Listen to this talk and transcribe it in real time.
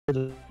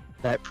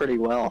that pretty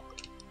well.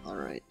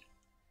 Alright.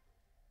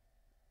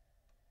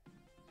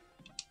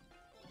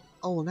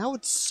 Oh, well, now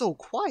it's so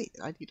quiet.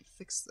 I need to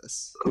fix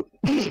this.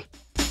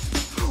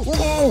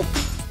 Whoa!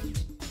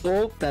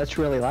 Oh, that's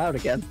really loud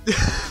again.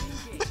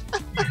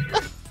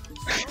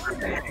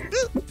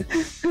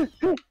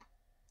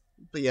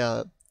 But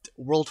yeah,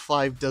 World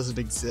 5 doesn't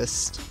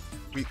exist.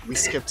 We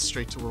skipped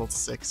straight to World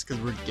 6 because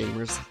we're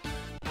gamers.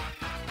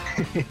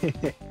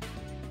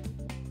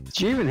 Did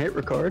you even hit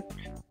record?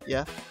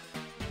 Yeah.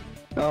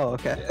 Oh,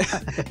 okay. I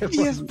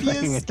The wasn't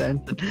paying FPS,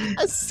 attention.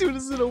 as soon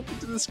as it opened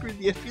to the screen,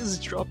 the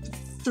FPS dropped to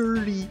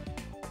 30.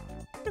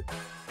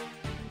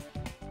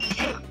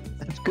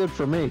 That's good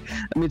for me.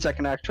 That means I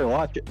can actually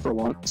watch it for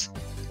once.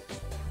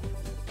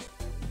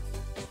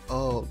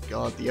 Oh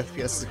god, the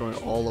FPS is going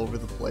all over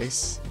the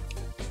place.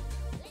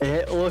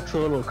 It looks a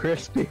little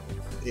crispy.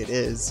 It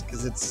is,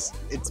 because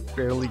it's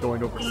barely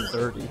going over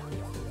 30.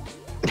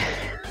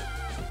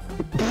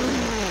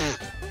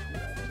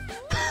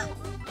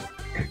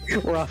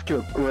 We're off to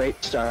a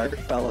great start,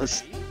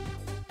 fellas.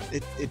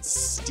 It's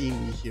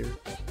steamy here.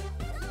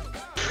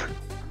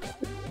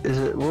 Is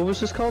it, what was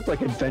this called?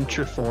 Like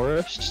Adventure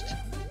Forest?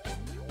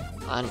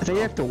 I I think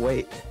you have to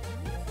wait.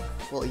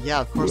 Well,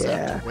 yeah, of course I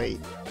have Yeah. to wait.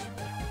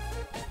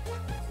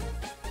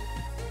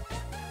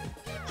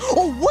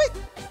 Oh, what?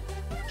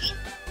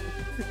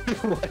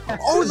 What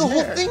Oh, the happened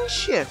whole there? thing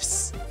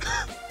shifts!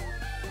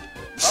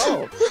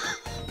 Oh!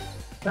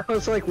 I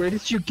was like, where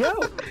did you go?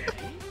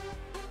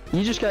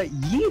 You just got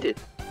yeeted.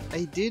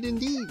 I did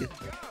indeed.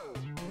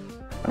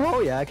 Oh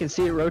yeah, I can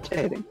see it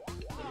rotating.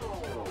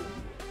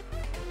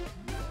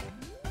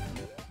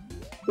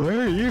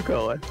 Where are you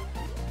going?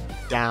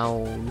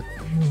 Down.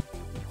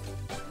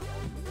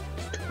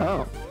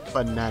 Oh.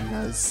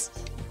 Bananas.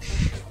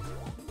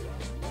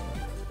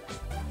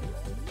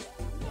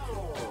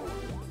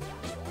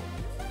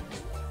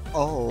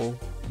 Oh.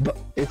 But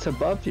it's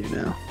above you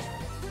now.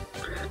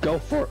 Go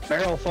for it.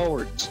 Barrel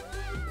forwards.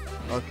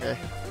 Okay.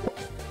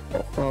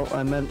 Well,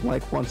 I meant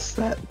like once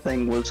that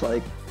thing was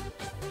like...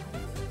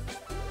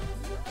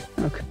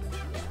 Okay.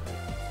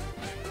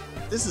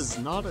 This is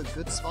not a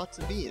good spot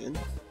to be in.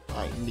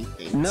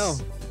 Methinks. No.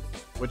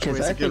 Which way Because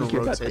is I it gonna think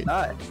you're about to rotate?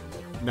 die.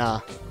 Nah,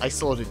 I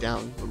slowed it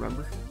down,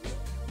 remember?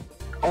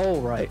 Oh,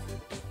 right.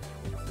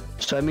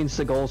 So that means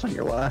the goal's on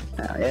your left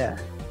now, yeah.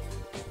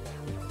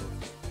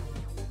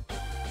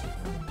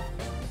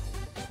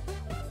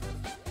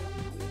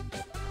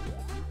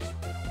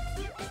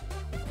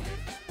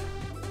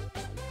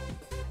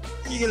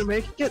 You gonna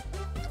make it?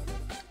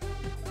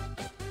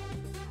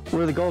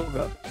 Where'd the goal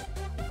go?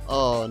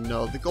 Oh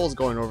no, the goal's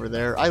going over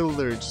there. I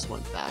literally just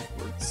went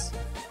backwards.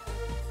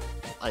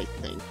 I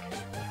think.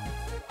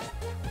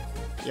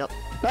 Yep.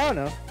 Oh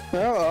no.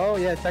 Oh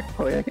yeah,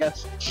 technically, I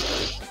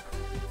guess.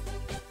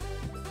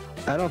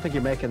 I don't think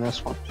you're making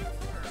this one.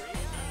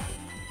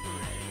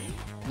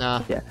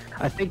 Nah, Yeah,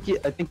 I think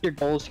your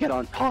goal is to get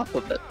on top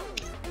of it.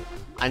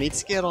 I need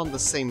to get on the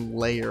same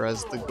layer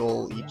as the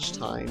goal each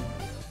time,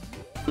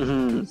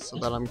 Mm-hmm. so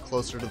that I'm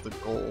closer to the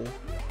goal.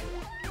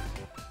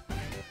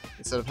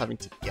 Instead of having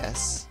to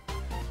guess.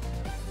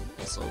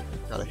 Also,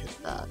 gotta hit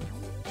that.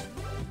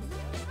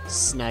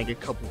 Snag a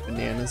couple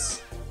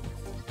bananas.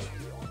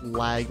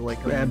 Lag like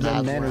a Grab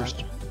them mad bananas.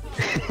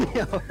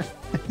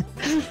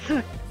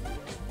 lad.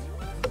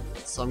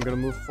 So I'm gonna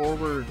move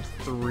forward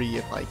 3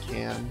 if I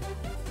can.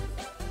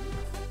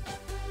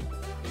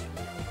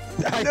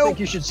 I Nope. think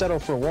you should settle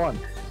for 1.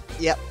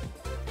 Yep.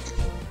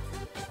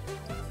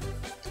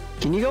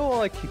 Can you go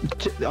like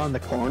on the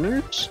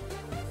corners?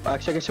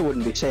 Actually, I guess it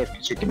wouldn't be safe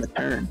because you're gonna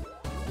turn.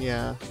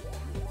 Yeah.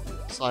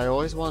 So I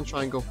always want to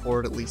try and go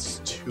forward at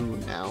least 2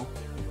 now.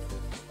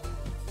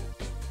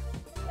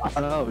 I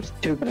don't know. Is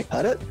 2 gonna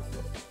cut it?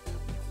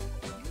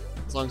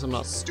 As long as I'm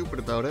not stupid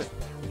about it.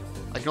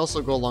 I can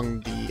also go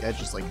along the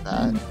edges like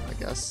that, I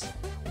guess.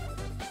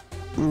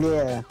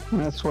 Yeah,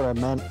 that's what I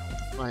meant.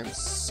 I am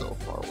so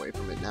far away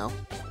from it now.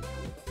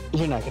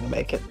 You're not gonna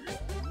make it.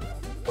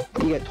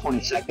 You get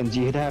 20 seconds.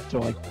 You'd have to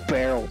like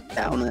barrel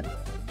down it.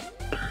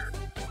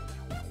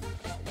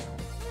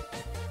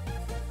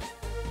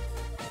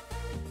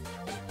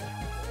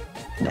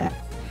 Nah.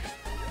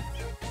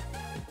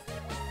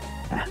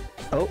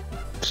 Oh,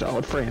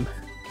 solid frame.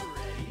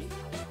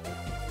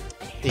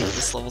 I hate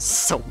this level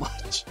so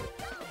much.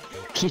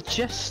 You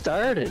just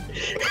started.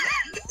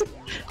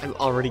 I'm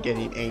already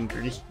getting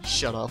angry.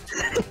 Shut up.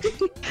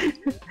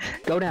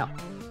 Go now.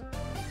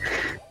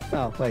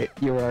 Oh wait,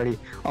 you were already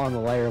on the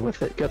layer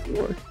with it. Good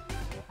lord.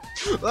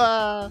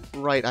 Ah,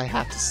 right, I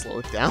have to slow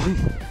it down.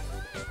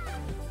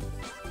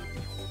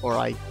 Or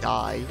I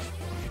die.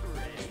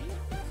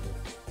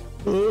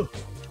 Ugh.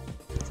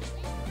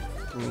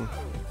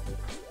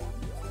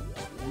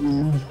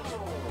 Mm.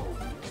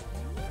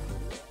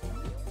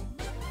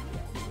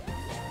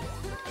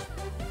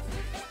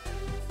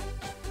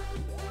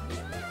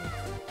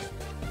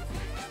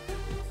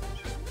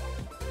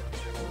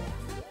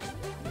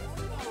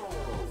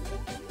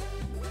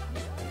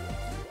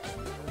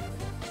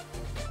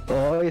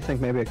 Oh, you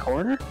think maybe a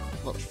corner?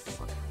 What the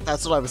fuck?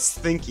 That's what I was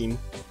thinking.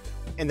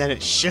 and then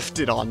it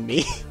shifted on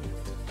me.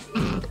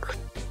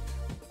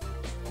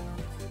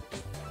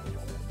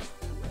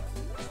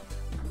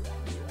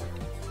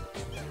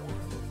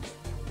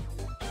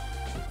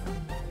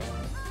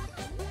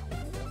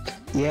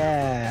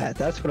 Yeah,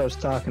 that's what I was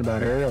talking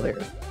about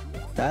earlier.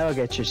 That'll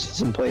get you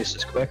some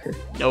places quicker.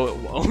 No, it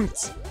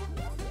won't.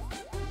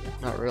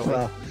 Not really.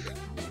 Well,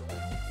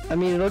 I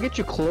mean, it'll get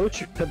you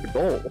closer to the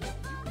goal.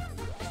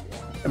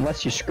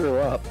 Unless you screw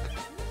up.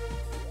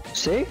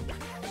 See?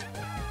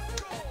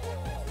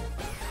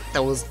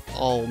 That was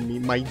all me.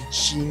 My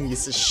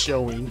genius is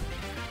showing.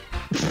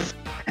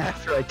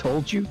 After I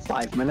told you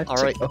 5 minutes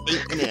Alright, ago.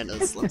 8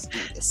 bananas. Let's do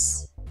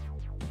this.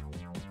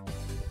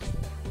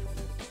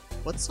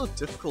 What's so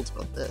difficult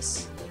about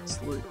this?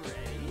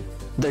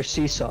 They're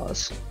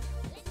seesaws.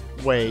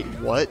 Wait,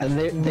 what? And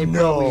they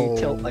No. probably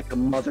tilt like a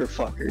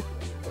motherfucker.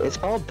 It's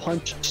called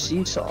punch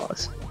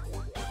seesaws.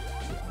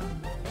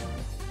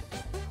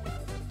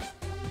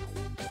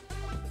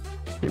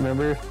 You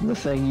remember the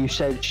thing you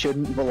said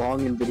shouldn't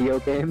belong in video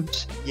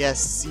games? Yes,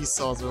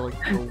 seesaws are like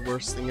the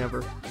worst thing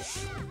ever.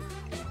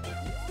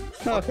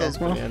 Fuck Okay, those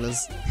well.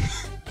 bananas.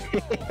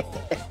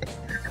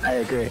 I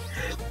agree.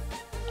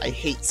 I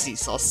hate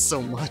seesaws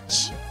so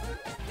much.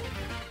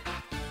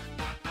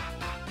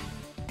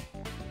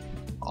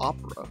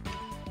 Opera.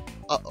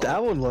 Uh-oh.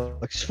 That one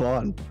looks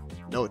fun.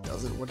 No, it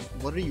doesn't.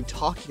 What are you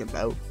talking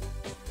about?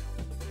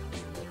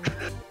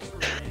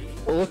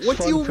 It looks What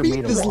fun do you for me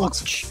mean to this watch.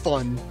 looks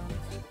fun?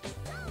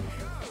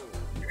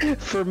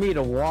 For me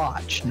to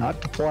watch, not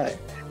to play.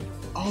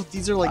 Oh,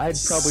 these are like I'd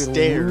probably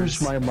stairs.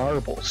 lose my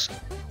marbles.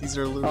 These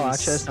are literally Oh,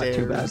 actually, that's stairs.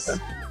 not too bad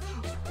then.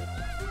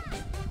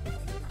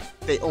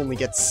 They only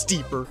get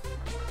steeper,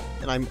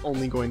 and I'm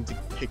only going to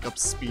pick up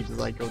speed as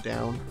I go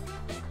down.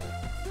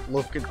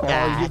 Look at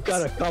that. Oh, you've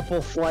got a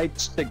couple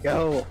flights to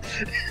go.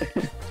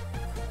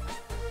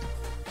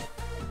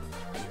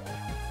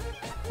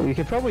 Well, you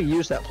could probably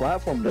use that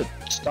platform to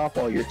stop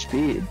all your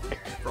speed.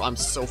 Bro, I'm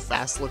so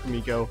fast. Look at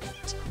me go.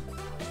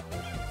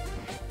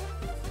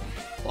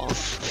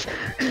 Bonk.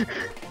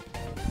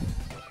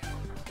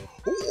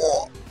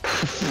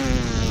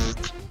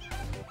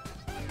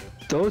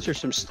 Those are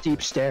some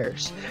steep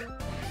stairs.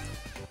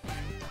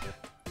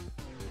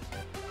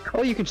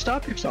 Oh, you can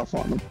stop yourself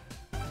on them.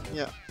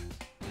 Yeah.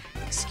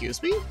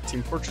 Excuse me?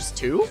 Team Fortress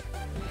 2?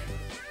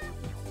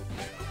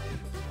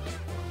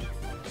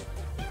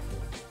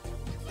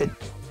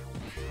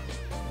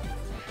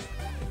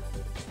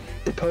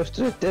 They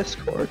posted a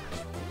Discord.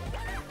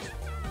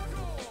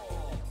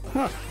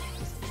 Huh.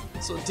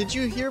 So, did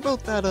you hear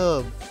about that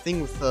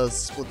thing with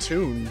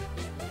Splatoon?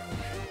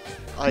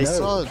 I No.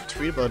 saw a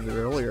tweet about it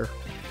earlier.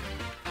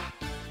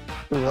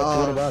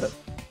 What about it?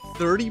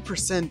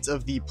 30%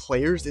 of the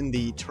players in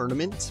the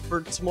tournament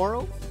for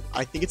tomorrow,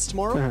 I think it's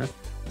tomorrow. Uh-huh.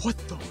 What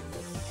the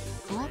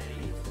fuck?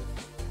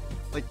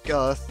 Like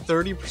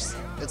 30%.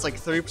 It's like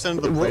 30%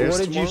 of the players. What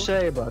did tomorrow. you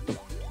say about them?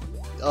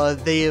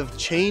 They have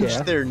changed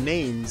Yeah. their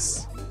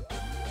names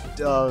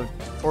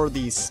for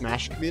the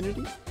Smash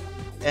community.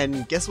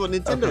 And guess what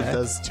Nintendo Okay.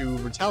 does to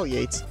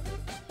retaliate?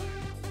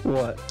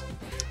 What?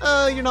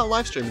 You're not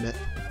live streaming it.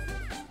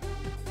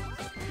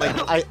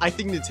 Like, I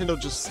think Nintendo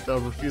just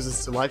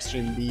refuses to live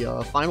stream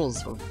the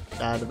finals of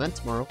that event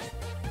tomorrow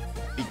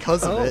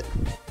because of Oh. it.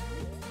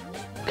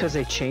 Because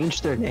they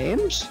changed their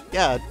names?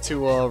 Yeah,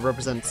 to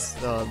represent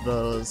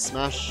the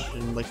Smash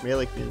and like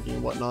Melee community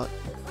and whatnot.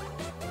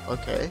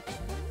 Okay.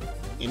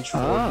 Inch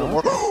forward. Oh.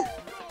 More.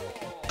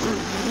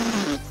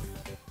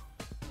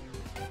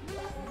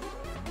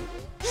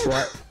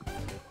 What?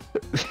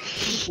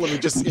 Let me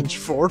just inch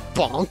forward.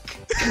 Bonk.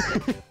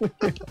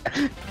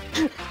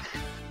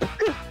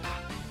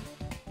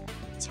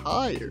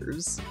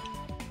 Tires.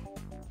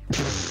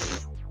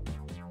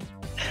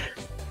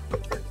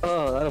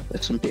 Oh, that'll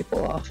piss some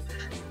people off.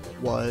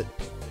 What?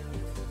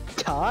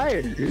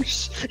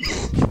 Tires?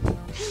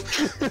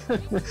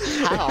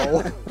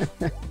 How?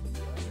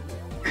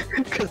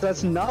 Because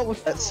that's not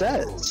what that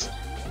says.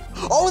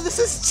 Oh, this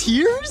is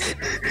tears?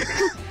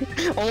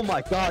 Oh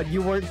my god,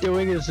 you weren't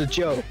doing it as a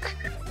joke.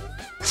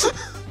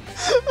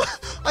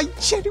 I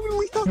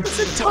genuinely thought this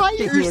said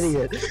Fucking tires.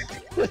 idiot.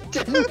 It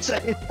didn't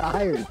say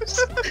tires.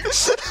 It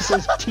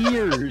says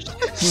tears,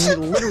 you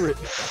illiterate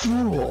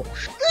fool.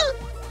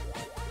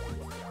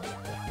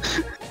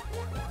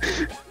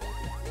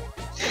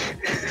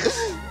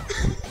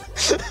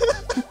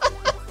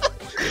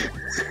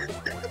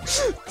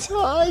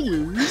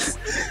 Tires.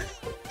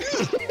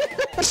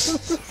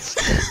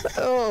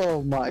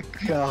 Oh my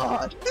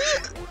god.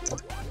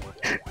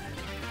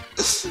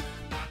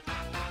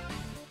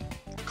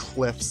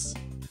 Cliffs.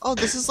 Oh,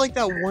 this is like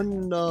that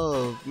one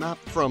map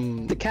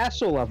from The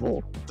castle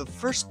level. the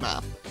first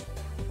map.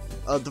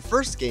 The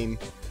first game.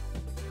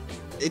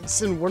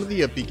 It's in one of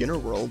the beginner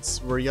worlds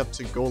where you have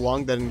to go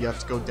along, then you have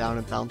to go down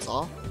and bounce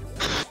off.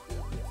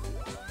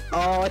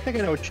 Oh, I think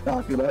I know what you're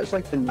talking about. It's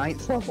like the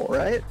 9th level,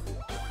 right?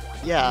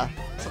 Yeah,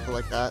 something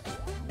like that.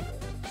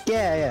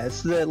 Yeah, yeah,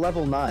 it's the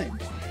level 9.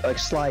 Like,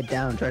 slide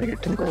down, try to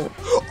get to the goal.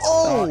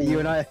 Oh! You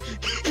and I,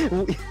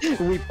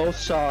 we both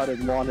saw it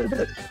and wanted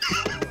it.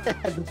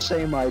 had the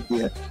same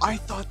idea. I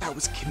thought that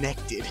was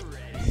connected.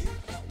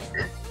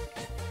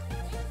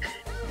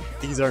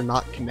 These are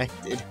not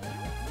connected.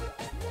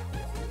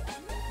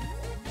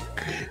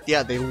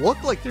 Yeah, they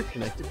look like they're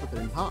connected, but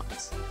they're not.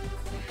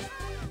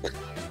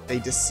 They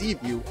deceive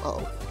you.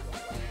 Uh-oh.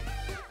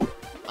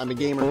 I'm a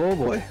gamer. Oh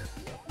boy.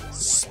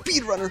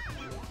 Speedrunner!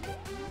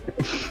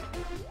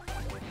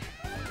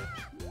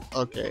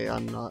 Okay,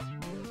 I'm not.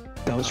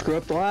 Don't screw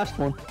up the last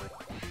one.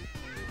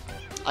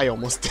 I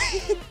almost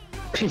did.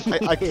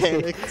 I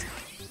panicked.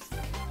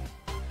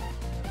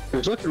 It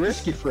was looking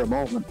risky for a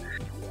moment.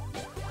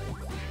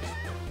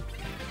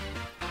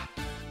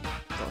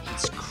 Oh,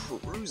 he's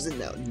cruising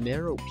now.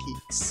 Narrow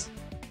peaks.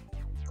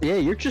 Yeah,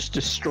 you're just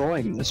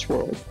destroying this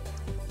world.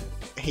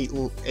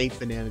 8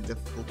 banana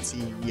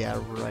difficulty.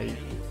 Yeah, right.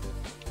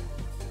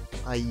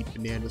 I eat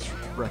bananas for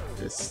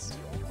breakfast.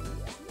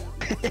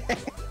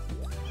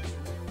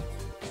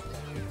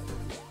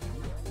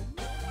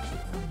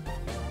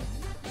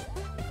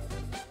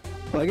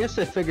 Well, I guess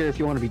I figure if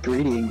you want to be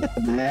greedy and get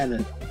the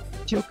banana,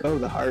 you'll go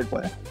the hard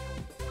way.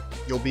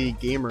 You'll be a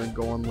gamer and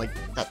go on like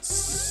that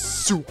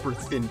super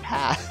thin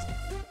path.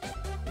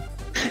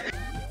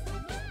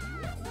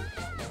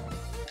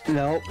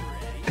 No.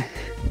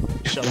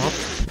 Shut up.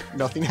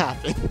 Nothing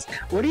happened.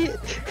 What do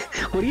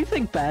you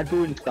think Bad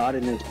Boon's got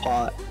in his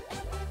pot?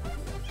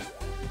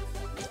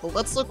 Well,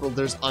 let's look. Well,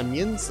 there's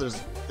onions. There's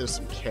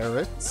some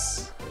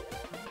carrots.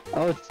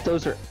 Oh,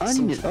 those are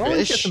onions. Oh,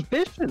 he's got fish. some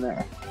fish in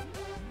there.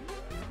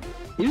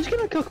 He was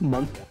gonna cook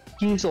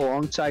monkeys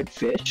alongside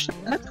fish?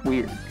 That's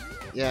weird.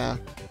 Yeah.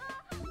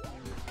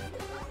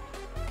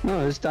 Oh,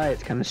 his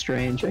diet's kind of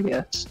strange, I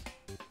guess.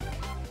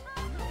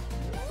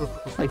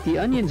 Like, the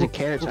onions and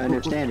carrots, I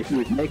understand if he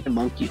was making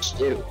monkey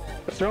stew.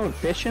 But throwing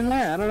fish in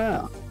there? I don't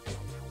know.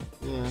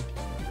 Yeah.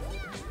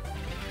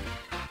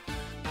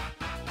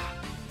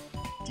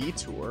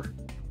 Detour.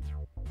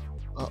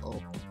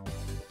 Uh-oh.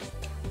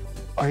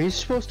 Are you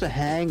supposed to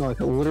hang like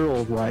a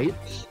literal right?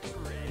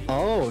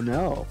 Oh,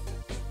 no.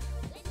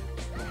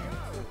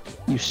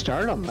 You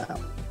start on that.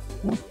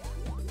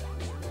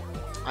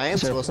 I am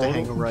Is there a supposed to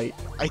hang portal? right.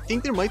 I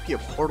think there might be a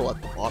portal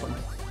at the bottom.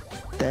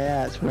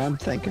 That's what I'm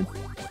thinking.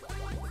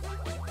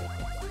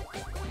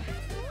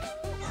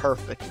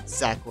 Perfect.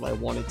 Exactly what I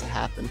wanted to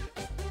happen.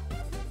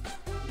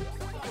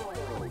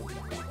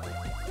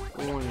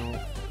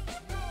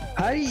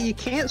 How do you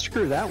can't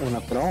screw that one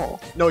up at all.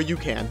 No, you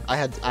can. I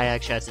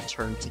actually had to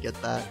turn to get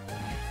that.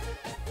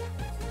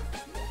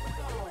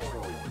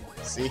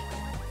 See?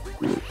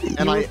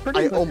 And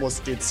I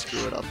almost did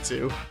screw it up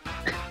too.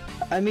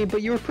 I mean,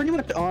 but you were pretty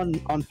much on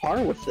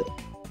par with it.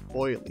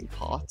 Boiling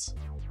pot.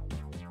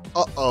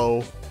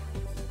 Uh-oh.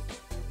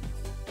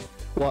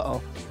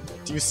 Uh-oh.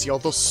 Do you see all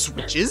those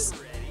switches?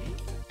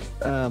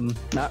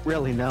 Not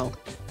really, no.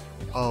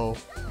 Oh.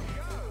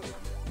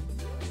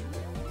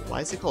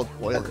 Why is it called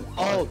boiling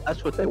pot? Oh,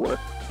 that's what they were.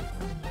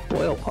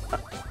 Boil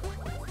pot.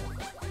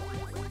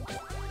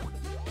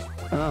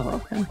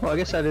 Oh, okay. Well, I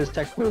guess that is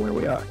technically where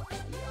we are.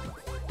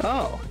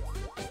 Oh.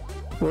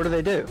 What do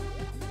they do?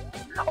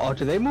 Oh,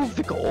 do they move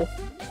the goal?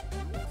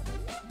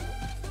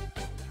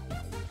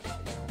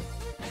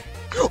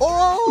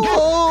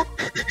 Oh!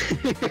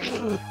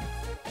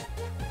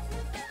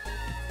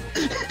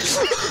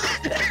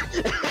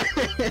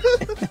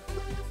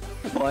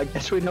 Well, I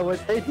guess we know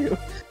what they do.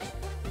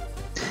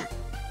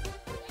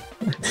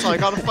 So I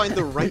gotta find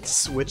the right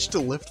switch to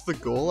lift the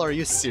goal? Are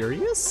you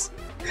serious?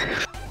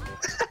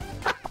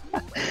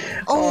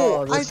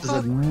 Oh, I this is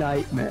thought... a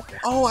nightmare.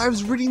 Oh, I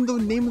was reading the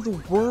name of the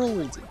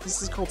world!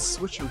 This is called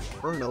Switch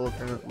Inferno,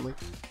 apparently.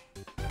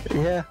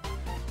 Yeah.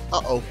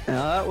 Uh-oh. No,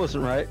 that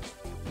wasn't right.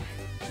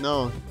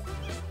 No.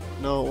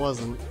 No, it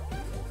wasn't.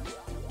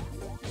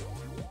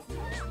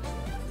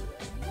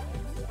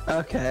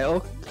 Okay,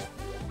 oh.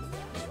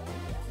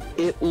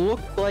 It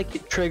looked like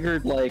it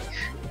triggered, like...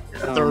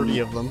 30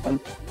 of them.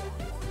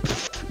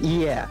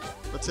 Yeah.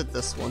 Let's hit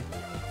this one.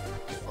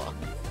 Fuck.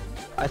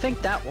 I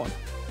think that one.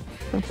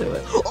 We'll do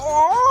it.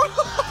 Oh!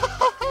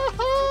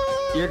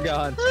 You're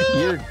gone.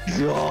 You're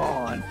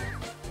gone.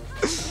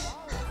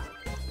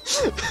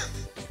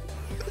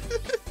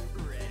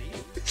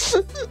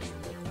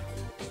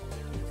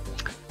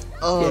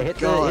 Oh, yeah, hit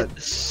God.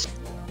 The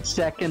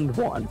second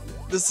one.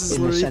 This is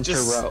in the literally center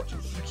just row.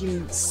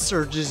 fucking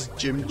Surge's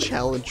gym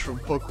challenge from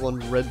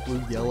Pokemon Red,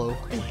 Blue, Yellow.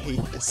 I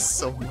hate this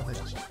so much.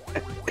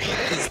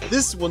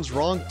 This one's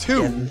wrong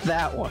too. And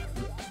that one.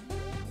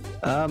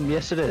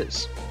 Yes it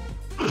is.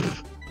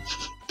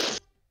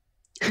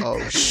 Oh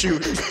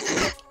shoot.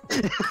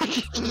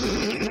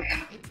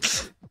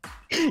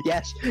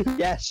 Yes,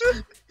 yes.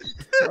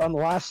 We're on the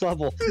last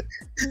level.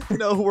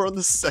 No, we're on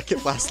the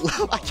second last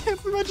level. I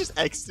can't believe I just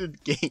exited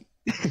the game.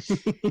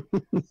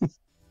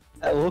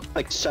 That looked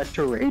like such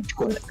a rage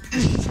quit.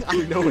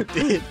 I know it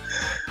did.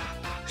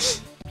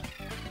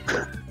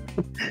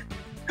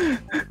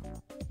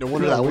 No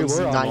wonder No, that we one's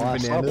were on the 9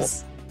 last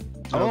bananas.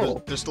 No,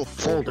 Oh, there's still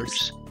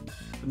folders.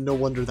 No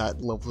wonder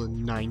that level of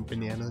 9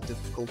 banana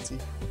difficulty.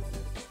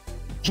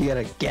 You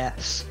gotta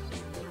guess.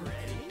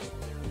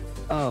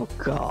 Oh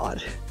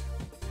god.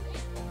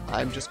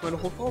 I'm just going to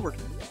hold forward.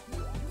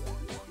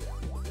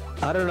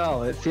 I don't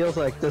know. It feels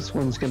like this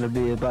one's gonna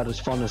be about as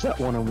fun as that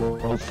one in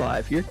World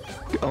 5. You're...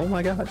 Oh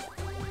my god.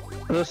 I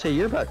was gonna say,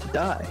 you're about to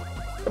die.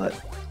 But...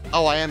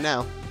 Oh, I am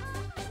now.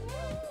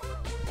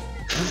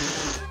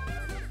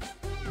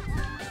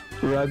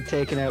 Rug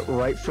taken out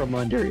right from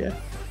under you.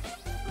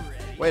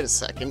 Wait a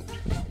second.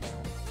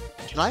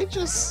 Can I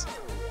just...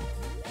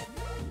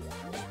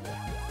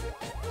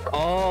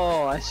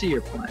 Oh, I see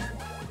your plan.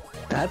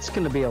 That's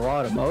gonna be a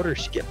lot of motor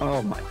skip.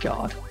 Oh my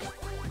god.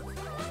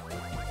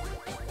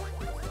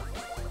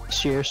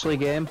 Seriously,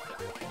 game?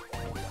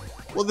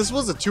 Well, this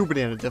was a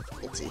 2-banana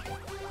difficulty.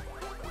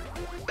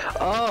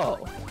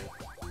 Oh!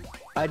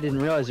 I didn't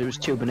realize it was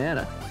 2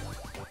 banana.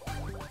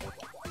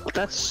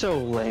 That's so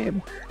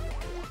lame.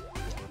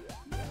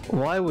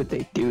 Why would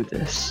they do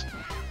this?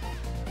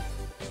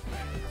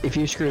 If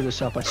you screw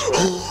this up, I swear.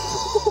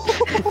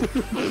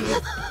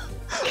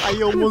 I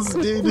almost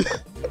did.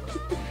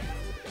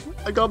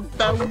 I got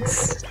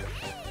bounced.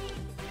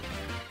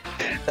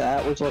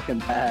 That was looking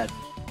bad.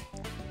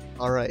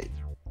 Alright.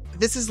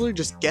 This is literally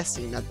just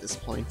guessing at this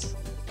point.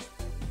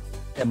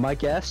 And my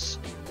guess,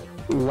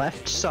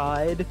 left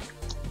side,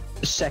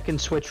 second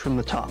switch from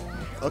the top.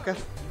 Okay.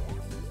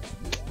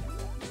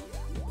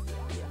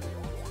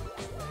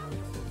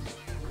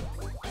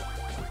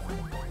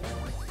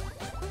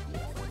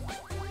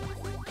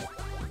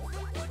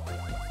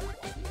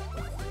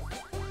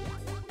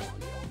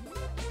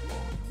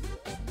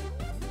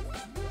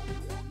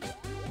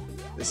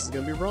 This is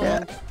gonna be wrong.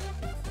 Yeah.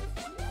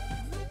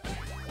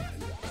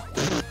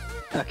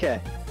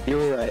 Okay, you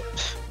were right.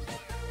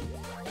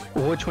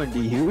 Which one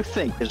do you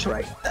think is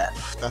right then?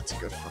 That's a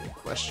good fucking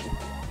question.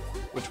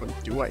 Which one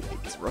do I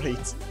think is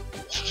right?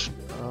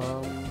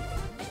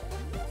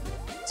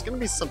 It's gonna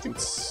be something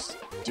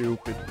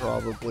stupid,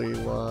 probably,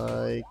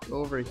 like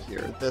over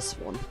here, this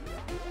one.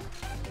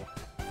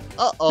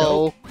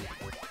 Uh-oh.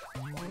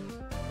 Nope.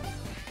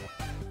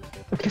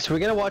 Okay, so we're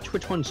gonna watch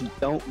which ones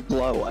don't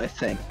glow, I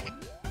think.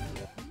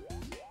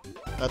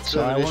 That's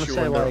So I an wanna issue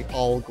say, when they're like,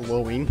 all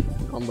glowing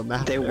on the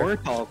map. They there.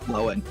 weren't all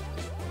glowing.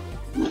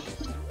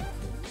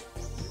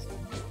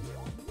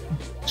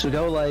 So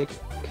go like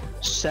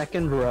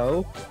second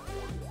row.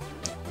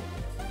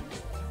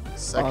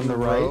 Second on the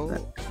row,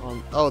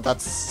 right. Oh,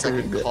 that's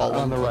second column.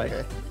 On the right.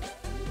 Okay.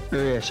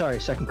 Oh, yeah, sorry,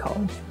 second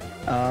column.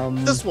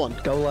 This one.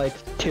 Go like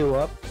 2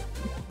 up.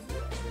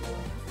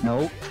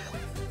 Nope.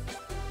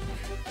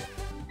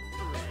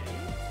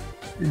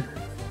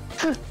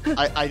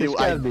 There's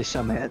gotta be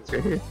some answer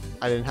here.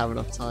 I didn't have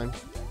enough time.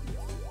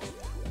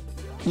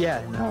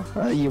 Yeah,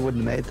 no, you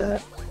wouldn't have made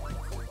that.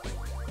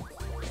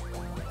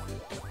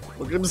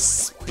 Look at him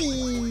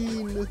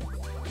spin!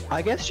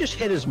 I guess just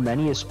hit as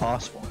many as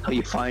possible until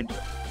you find it.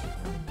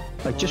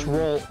 Like, just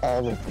roll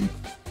all of them.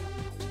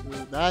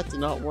 That did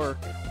not work.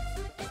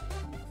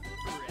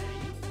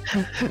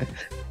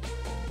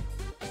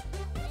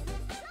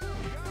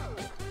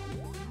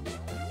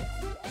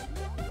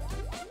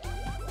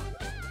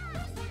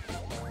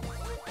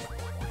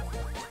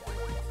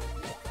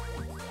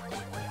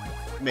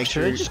 Make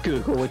Sure, sure just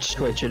Google which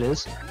switch it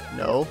is.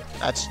 No,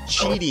 that's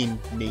cheating,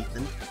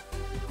 Nathan.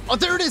 Oh,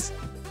 there it is!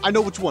 I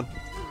know which one.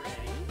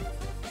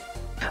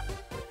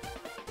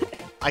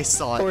 I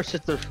saw Of it. course,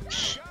 it's the.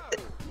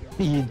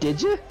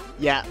 Did you?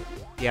 Yeah.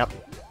 Yep.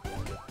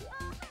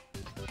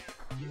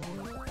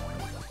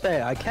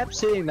 Hey, I kept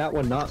seeing that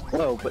one not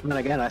glow, but then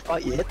again, I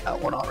thought you hit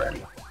that one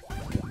already.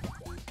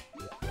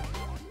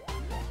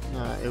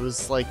 It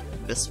was like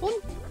this one?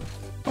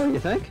 Oh, you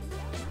think?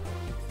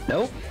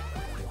 Nope.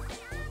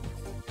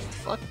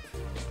 Fuck.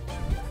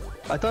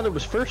 I thought it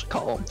was first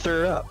column,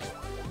 third up.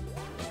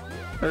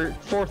 Or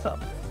fourth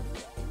up.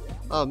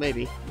 Oh,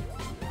 maybe.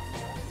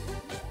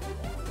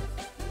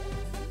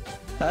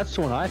 That's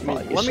the one I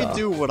thought you Let saw. me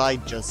do what I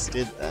just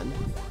did then.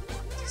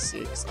 Let's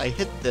see, 'cause I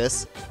hit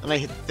this, and I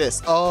hit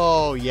this.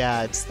 Oh,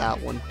 yeah, it's that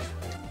one.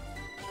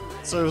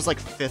 So it was like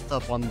fifth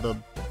up on the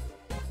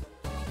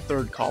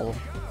third column.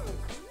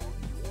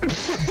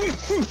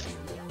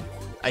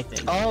 I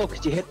think. Oh,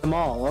 because you hit them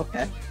all,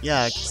 okay.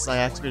 Yeah, because I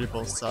activated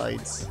both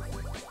sides.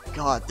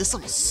 God, this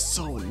level's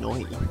so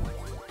annoying.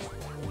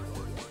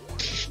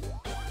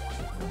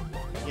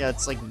 Yeah,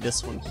 it's like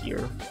this one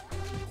here.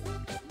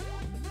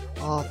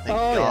 Oh, thank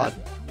God.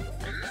 Yeah.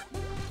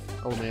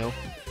 Oh, no.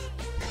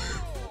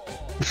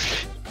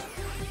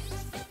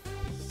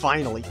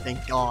 Finally,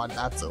 thank God,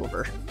 that's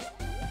over.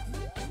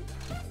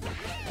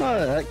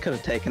 Oh, that could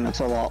have taken us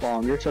a lot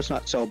longer, so it's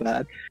not so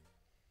bad.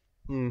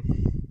 Hmm.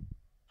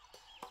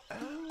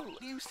 Oh,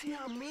 you see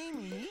how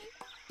Mimi?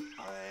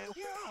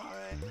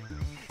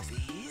 See,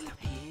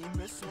 he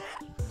must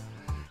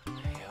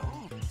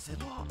Jo, c'est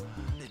bon.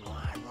 Det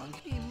var en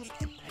ranking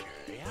mycket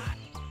ja.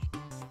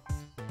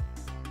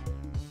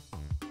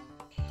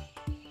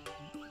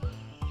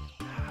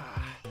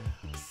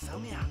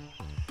 Som ja.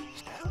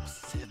 Stop,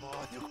 c'est bon.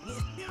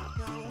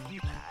 Du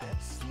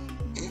pass.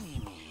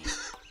 Mimi.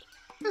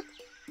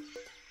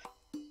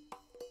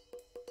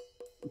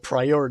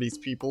 Priorities,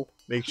 people.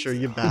 Make sure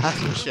you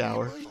bath and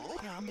shower.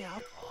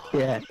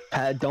 Yeah,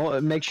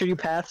 don't make sure you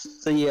pass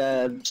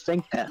the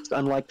stink test,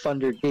 unlike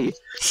Thunder D.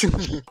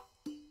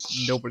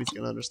 Nobody's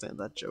gonna understand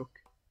that joke.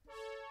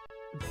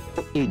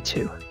 Need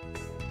to.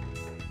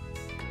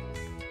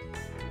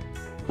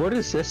 What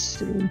is this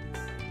scene?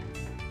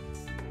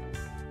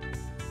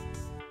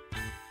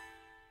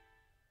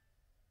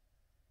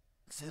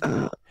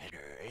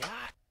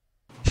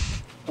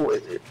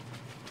 What-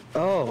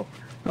 Oh,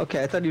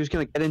 okay. I thought he was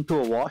gonna get into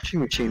a washing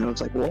machine. I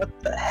was like, what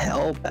the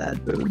hell,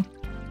 Bad Boon?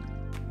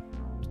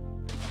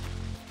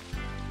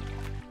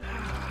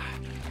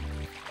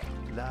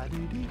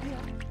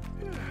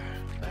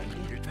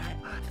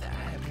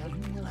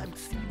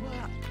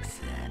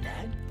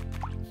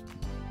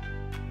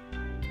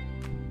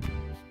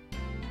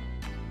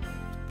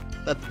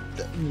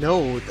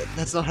 No,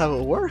 that's not how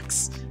it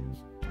works.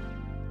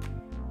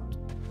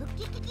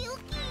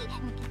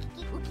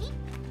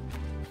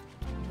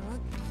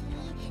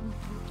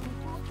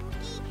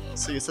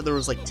 So you said there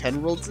was like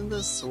 10 worlds in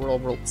this, so we're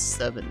on world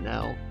 7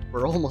 now.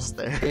 We're almost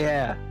there.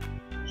 Yeah.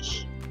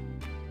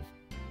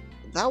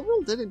 That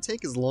world didn't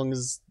take as long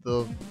as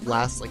the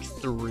last like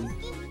 3.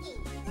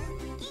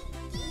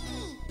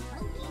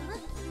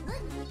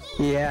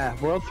 Yeah,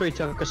 World 3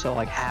 took us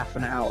like half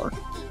an hour.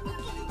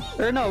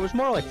 Or no, it was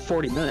more like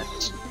 40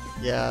 minutes.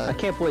 I Yeah,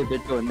 can't believe they're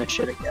doing this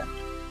shit again.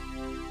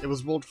 it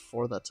was world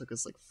 4 that took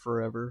us like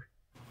forever.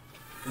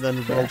 And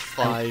then Yeah. world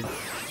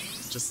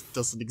 5 just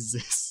doesn't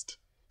exist.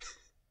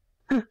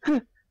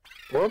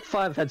 World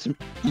 5 had some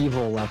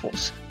evil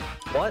levels.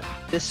 What?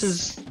 This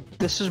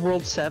is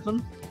World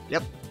 7?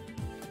 Yep.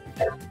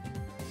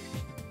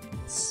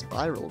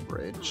 Spiral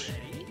bridge.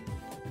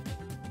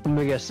 Let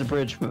me guess the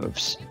bridge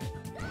moves.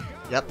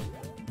 Yep.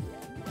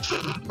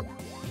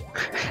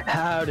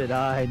 How did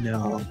I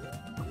know?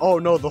 Oh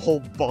no, the whole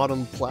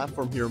bottom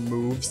platform here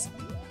moves.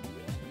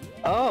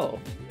 Oh,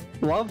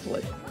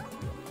 lovely.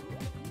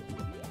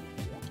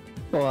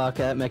 Well,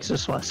 okay, that makes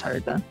this less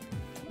hard then.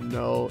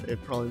 No,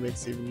 it probably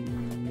makes it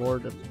even more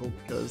difficult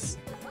because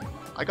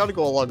I gotta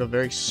go along a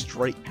very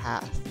straight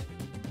path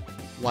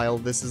while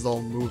this is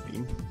all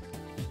moving.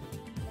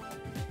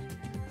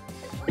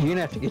 You're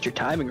gonna have to get your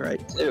timing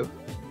right too.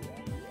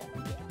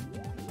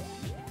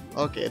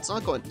 Okay, it's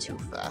not going too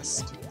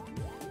fast.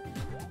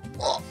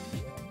 Oh,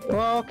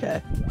 Well,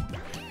 okay.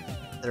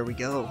 there we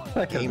go.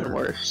 That could have been Gamer.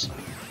 worse.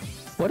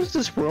 What is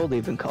this world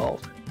even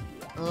called?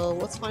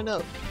 Let's find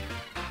out.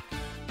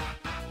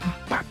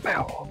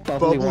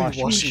 Bubbly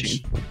washing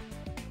machine.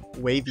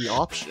 Wavy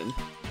option.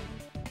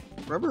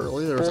 Remember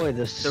earlier there was, Boy, a,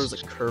 this. there was a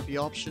curvy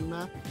option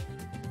map?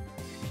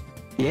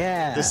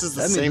 Yeah. This is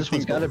the that means same this thing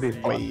one's gotta but be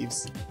with fun.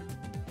 waves.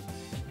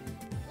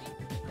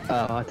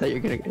 Oh, I thought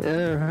you were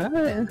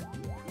gonna.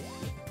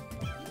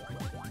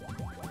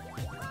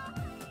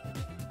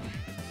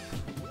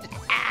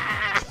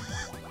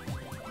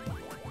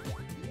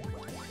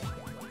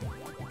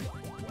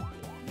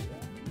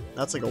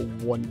 That's like a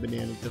 1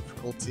 banana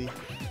difficulty.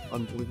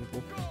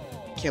 Unbelievable.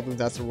 Can't believe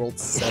that's a world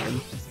 7.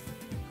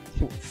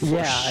 For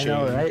Yeah, I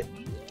know, shame. right?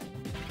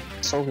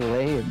 So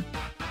lame.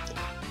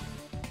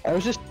 I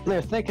was just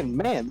there thinking,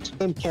 man, this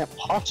game can't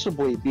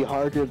possibly be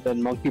harder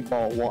than Monkey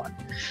Ball 1.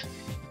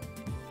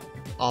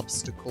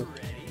 Obstacle.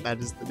 That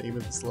is the name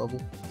of this level.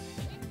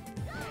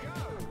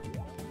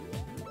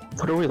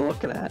 What are we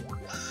looking at?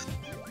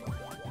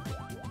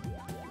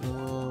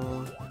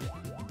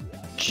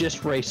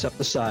 Just race up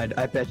the side.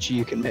 I bet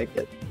you can make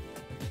it.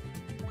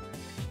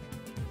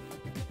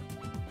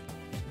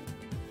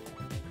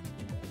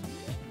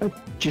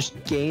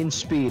 Just gain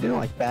speed and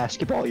like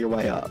basketball your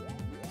way up.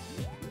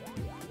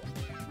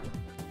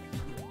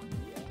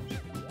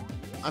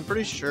 I'm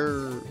pretty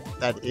sure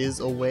that is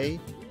a way.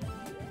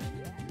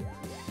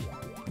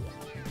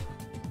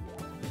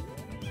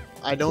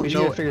 I don't We should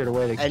know have figured a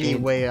way to any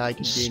gain way I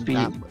can gain speed.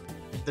 that.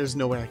 There's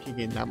no way I can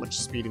gain that much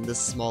speed in this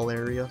small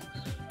area.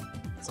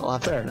 So I'll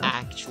have Fair to enough.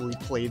 actually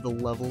play the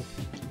level.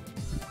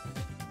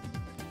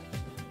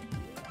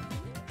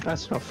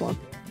 That's no fun.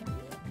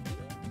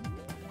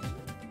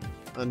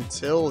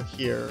 Until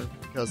here,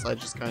 because I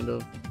just kind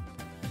of...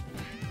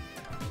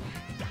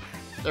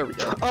 There we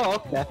go.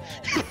 Oh, okay.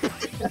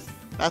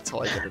 That's how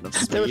I get enough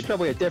There was speed.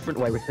 probably a different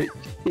way.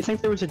 You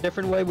think there was a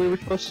different way we were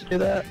supposed to do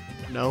that?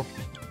 No.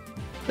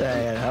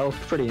 Yeah, that was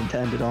pretty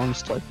intended,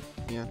 honestly.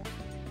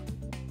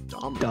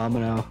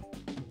 Domino.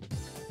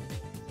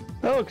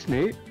 That looks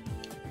neat.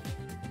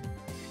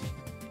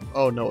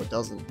 Oh, no, it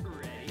doesn't.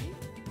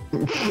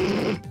 You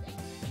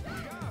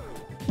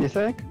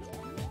think?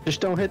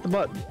 Just don't hit the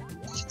button.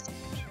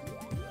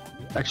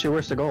 Actually,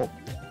 where's the goal?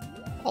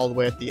 All the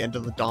way at the end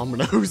of the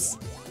dominoes.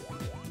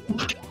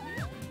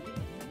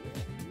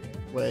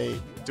 Wait,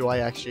 do I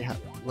actually have...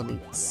 Let me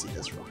see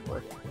this real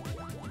quick.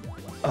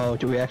 Oh,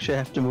 do we actually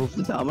have to move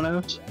the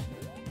dominoes?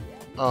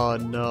 Oh,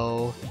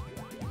 no.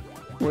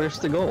 Where's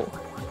the goal?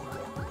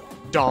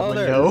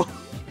 Domino.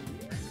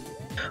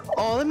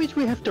 Oh, that means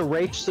we have to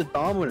race the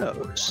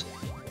dominoes.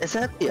 Is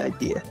that the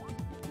idea?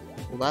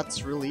 Well,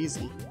 that's real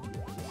easy.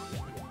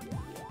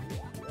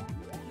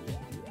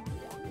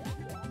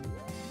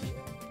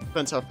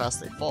 Depends how fast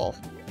they fall.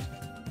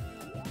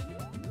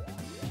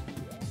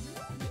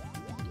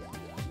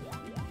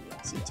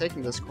 See,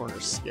 taking this corner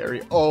is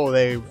scary. Oh,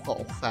 they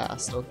fall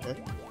fast. Okay.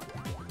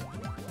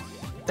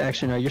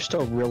 Actually, no, you're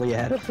still really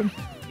ahead of them.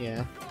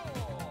 Yeah.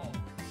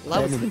 I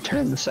Well, didn't even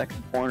turn the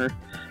second corner.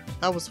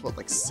 that was what,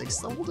 like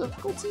 6th level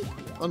difficulty?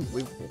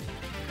 Unbelievable.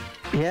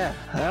 Yeah,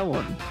 that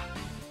one.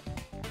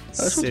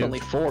 This one's only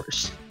 4.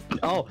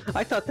 Oh,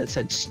 I thought that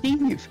said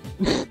Steve.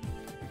 I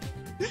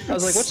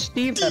was like, what's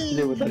Steve have to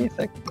do with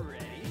anything?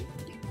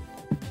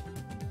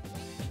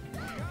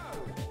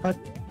 What?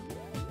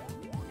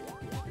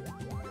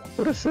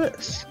 What is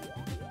this?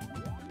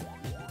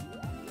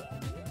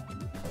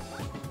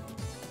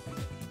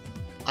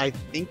 I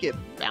think it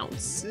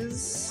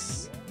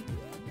bounces.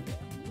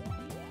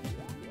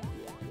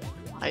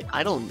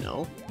 I don't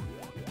know.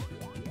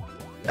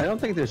 I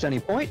don't think there's any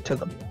point to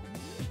them.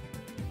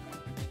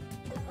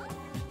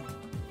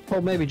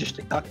 Well, maybe just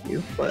to duck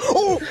you, but...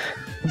 Oh!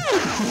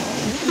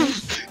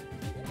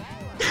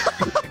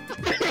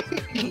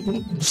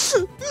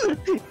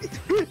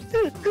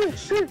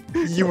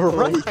 You were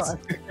right.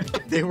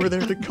 They were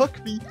there to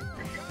cook me.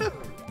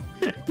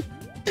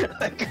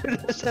 I could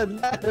have said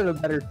that at a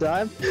better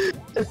time.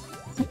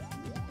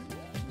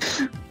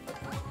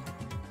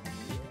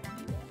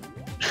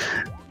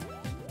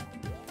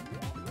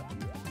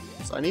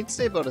 So I need to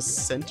stay about as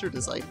centered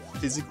as I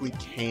physically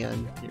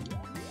can here.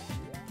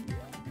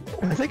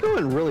 I think I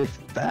went really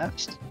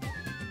fast.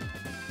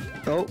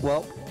 Oh,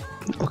 well,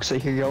 looks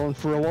like you're going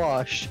for a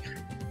wash.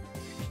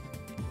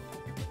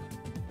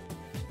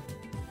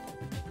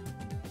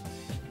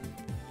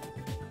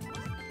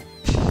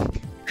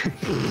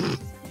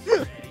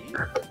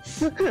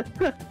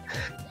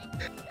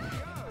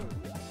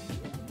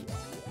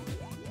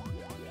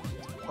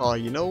 Oh,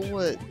 you know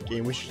what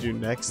game we should do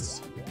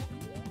next?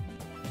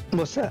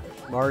 What's that?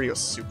 Mario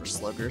Super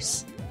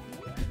Sluggers.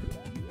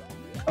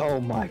 Oh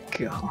my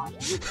god.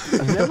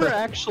 I've never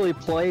actually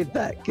played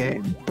that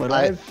game, but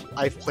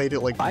I've played it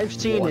like I've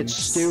seen once.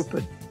 it's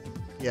stupid.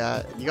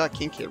 Yeah, you got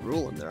King K.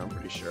 Rool in there, I'm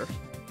pretty sure.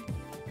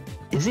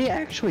 Is he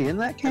actually in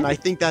that game? And I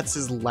think that's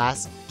his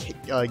last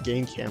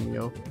game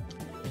cameo.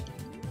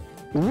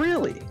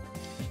 Really?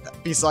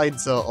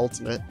 Besides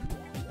Ultimate.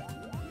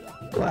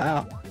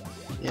 Wow.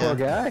 Yeah. Poor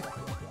guy.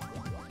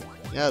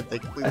 Yeah, they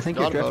completely I think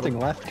you're forgot about drifting him.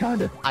 left,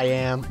 kinda. I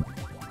am.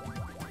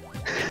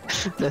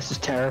 This is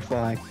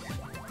terrifying.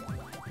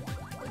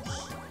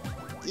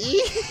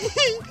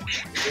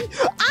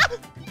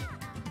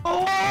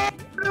 Oh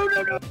no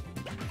no no!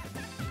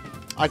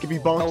 I can be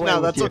bonked Away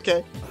now, with that's you.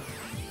 okay.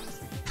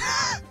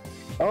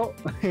 Oh,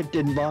 it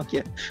didn't bonk you.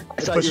 I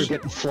It thought you were pushes-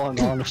 getting flung,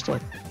 honestly.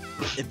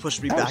 It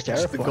pushed me That was back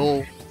into the terrifying.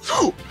 goal.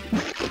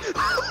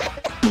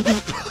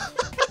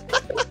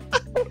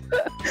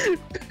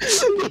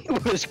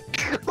 It was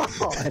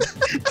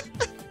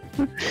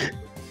gone.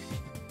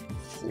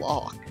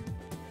 Flock.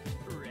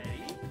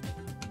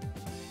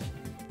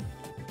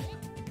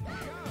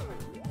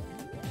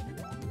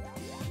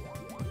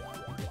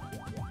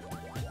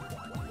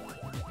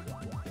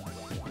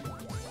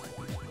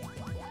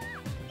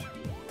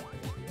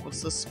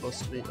 What's this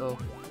supposed to be? Oh.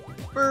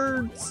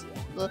 Birds!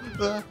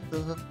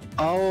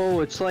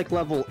 Oh, it's like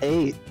level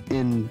 8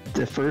 in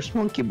the first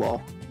Monke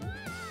Ball.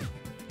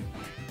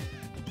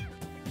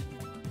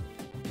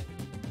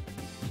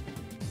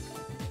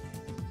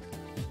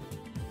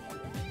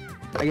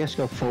 I guess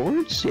go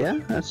forwards? Yeah,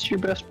 that's your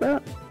best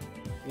bet.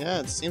 Yeah,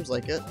 it seems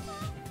like it.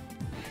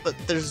 But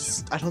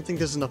I don't think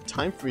there's enough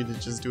time for me to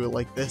just do it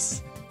like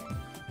this.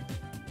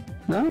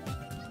 No?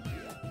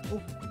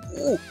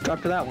 Ooh.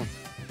 Drop to that one.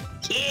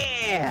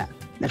 Yeah!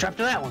 Now drop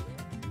to that one.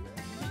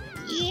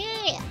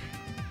 Yeah!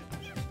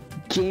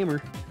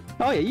 Gamer.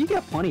 Oh yeah, you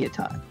got plenty of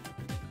time.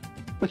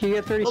 Look, you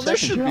get 30 Oh, there seconds.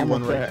 should you're be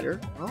almost one right there.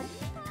 here. Oh,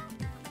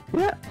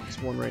 Yeah, there's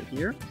one right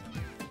here.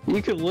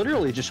 you could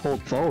literally just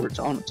hold forwards,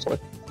 honestly.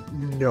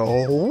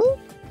 No!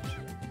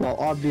 Well,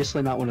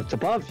 obviously not when it's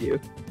above you,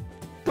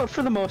 but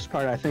for the most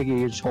part, I think you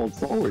can just hold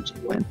forwards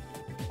and win.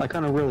 Like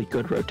on a really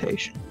good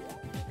rotation.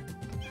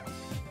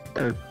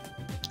 Or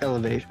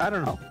elevation. I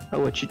don't know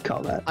what you'd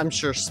call that. I'm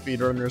sure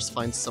speedrunners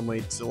find some way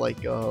to,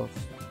 like, Time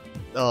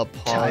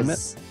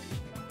pause.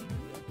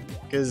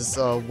 Because,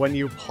 when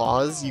you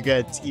pause, you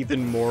get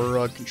even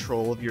more,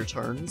 control of your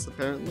turns,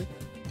 apparently.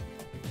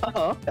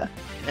 Oh, okay.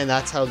 And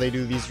that's how they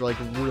do these, like,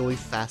 really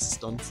fast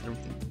stunts and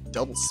everything.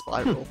 Double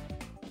spiral.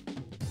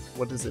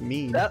 What does it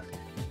mean?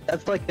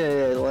 That's like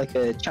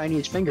a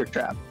Chinese finger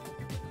trap.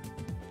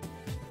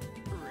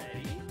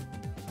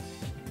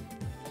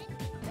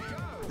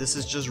 This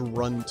is just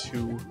run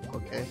 2,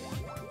 okay?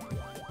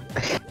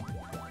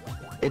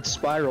 It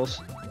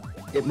spirals.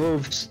 It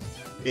moves.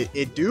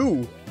 It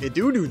do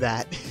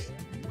that.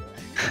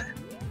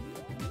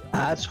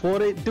 That's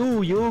what it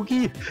do,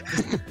 Yogi.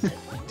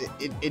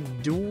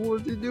 it do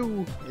what it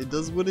do. It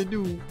does what it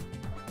do.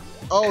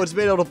 Oh, it's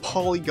made out of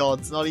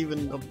polygons, not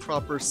even a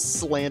proper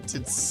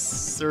slanted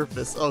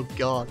surface. Oh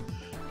god.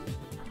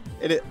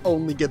 And it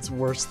only gets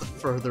worse the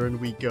further in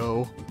we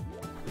go.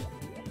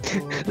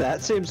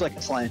 That seems like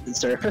a slanted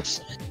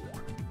surface.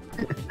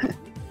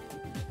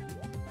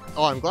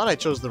 Oh, I'm glad I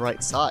chose the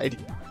right side.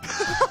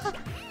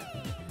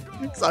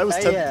 'Cause I was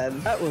tempted. Yeah,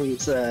 that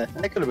was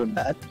that could have been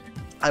bad.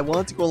 I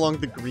wanted to go along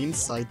the green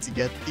side to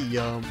get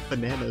the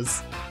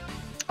bananas.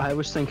 I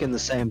was thinking the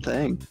same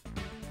thing.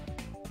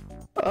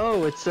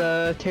 Oh, it's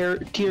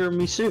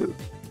tiramisu.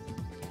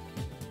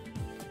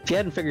 If you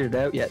hadn't figured it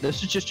out yet,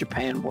 this is just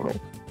Japan world.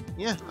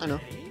 Yeah, I know.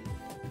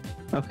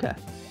 Okay.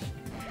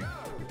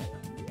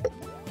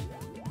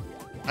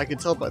 I can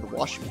tell by the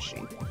washing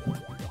machine.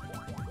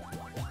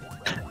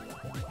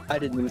 I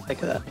didn't even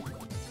think of that.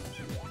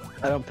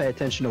 I don't pay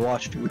attention to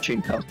washing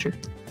machine culture.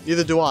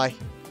 Neither do I.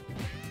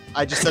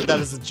 I just said that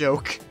as a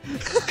joke.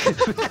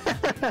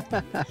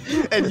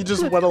 And you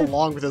just went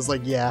along with it. It's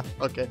like, yeah,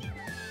 okay.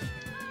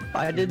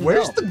 I didn't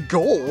Where's know. the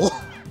goal?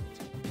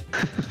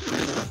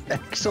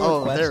 Excellent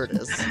Oh, question. there it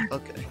is.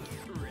 Okay.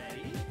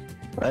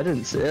 I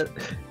didn't see it.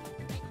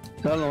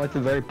 I don't know, like the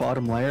very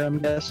bottom layer, I'm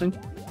guessing.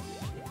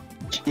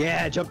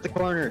 Yeah, jump the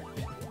corner.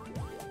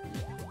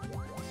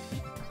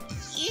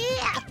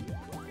 Yeah!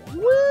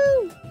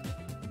 Woo!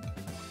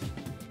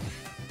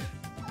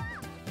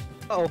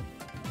 Oh,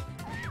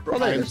 Bro,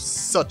 there I it am is.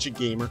 such a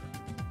gamer.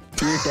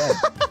 You're dead.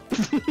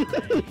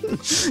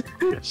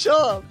 Shut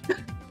up!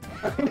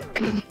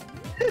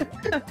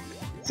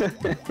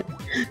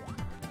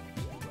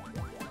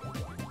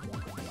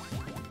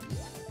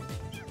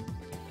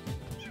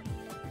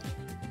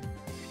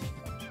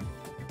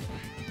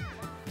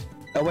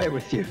 Away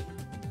with you.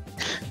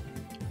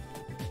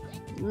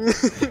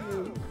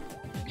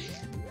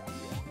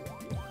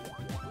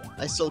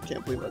 I still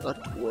can't believe I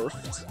got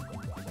dwarfed.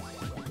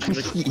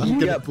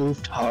 You got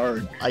moved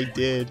hard. I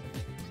did.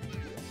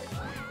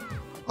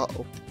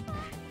 Uh-oh.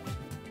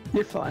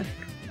 You're fine.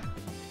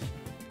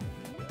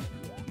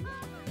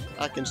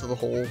 Back into the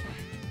hole.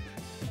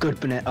 Good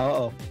banana.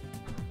 Uh-oh.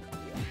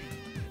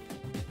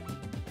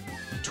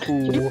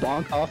 Can you Tool.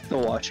 bonk off the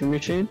washing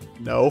machine?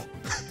 No.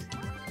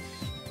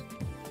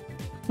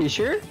 You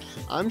sure?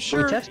 I'm We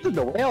sure tested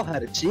the whale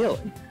had a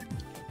ceiling.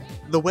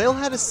 the whale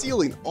had a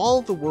ceiling.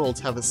 All the worlds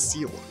have a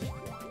ceiling.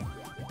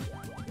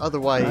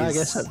 Otherwise... I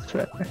guess that's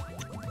right.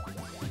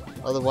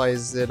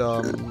 Otherwise,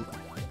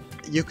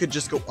 you could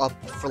just go up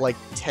for like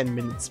 10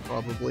 minutes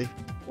probably,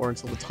 or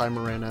until the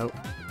timer ran out.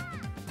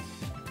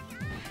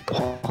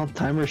 Well,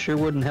 timer sure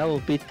wouldn't hell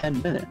be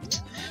 10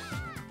 minutes.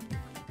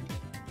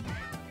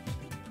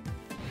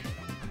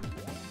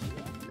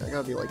 I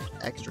gotta be like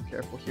extra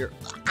careful here.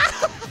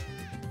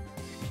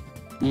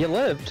 You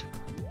lived.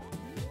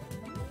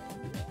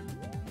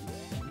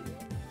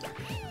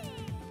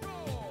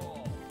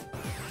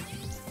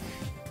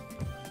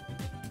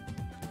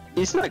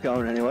 He's not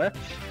going anywhere.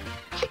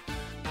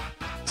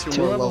 Two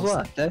Two more levels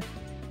levels. left, eh?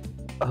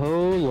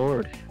 Oh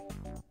lord.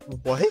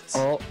 What?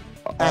 All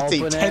That's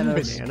a 10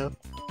 bananas. banana.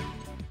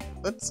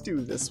 Let's do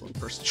this one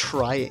first.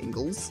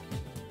 Triangles.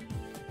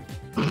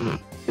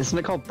 Isn't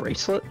it called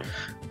bracelet?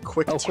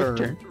 Quick Oh, turn.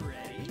 quick turn.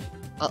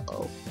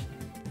 Uh-oh.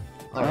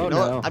 Alright, Oh, you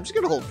know no. what? I'm just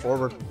gonna hold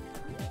forward.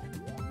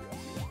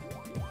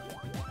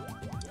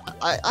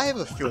 I have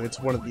a feeling it's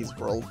one of these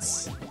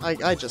worlds.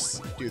 I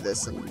just do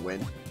this and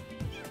win.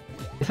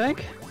 You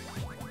think?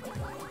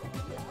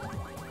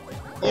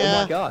 Oh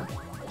Yeah. my god.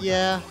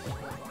 Yeah.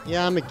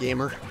 Yeah, I'm a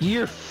gamer.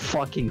 You're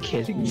fucking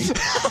kidding me.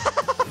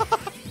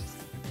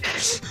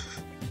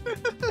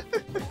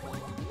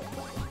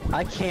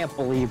 I can't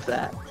believe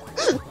that.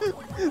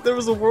 There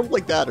was a world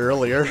like that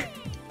earlier.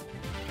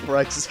 Where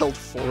I just held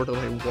forward and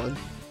I won.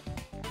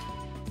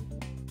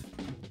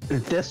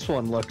 This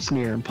one looks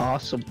near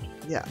impossible.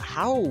 Yeah,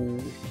 how?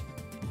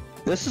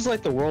 This is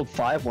like the World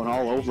 5 one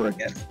all over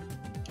again.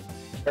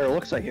 Or it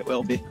looks like it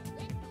will be.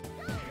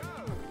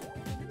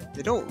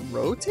 They don't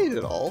rotate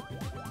at all?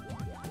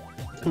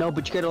 No,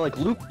 but you gotta like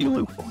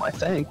loop-de-loop them, I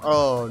think.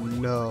 Oh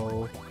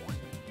no.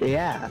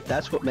 Yeah,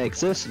 that's what makes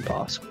this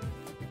impossible.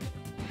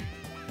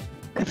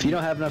 If you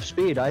don't have enough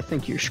speed, I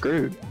think you're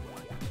screwed.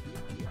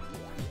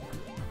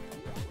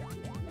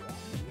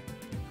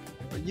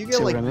 You get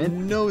See like what I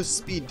mean? no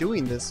speed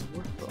doing this.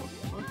 What the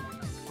fuck?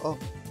 Oh.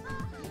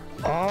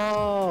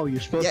 Oh, you're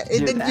supposed Yeah, to do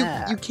and then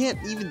that. you can't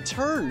even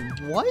turn.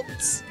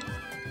 What?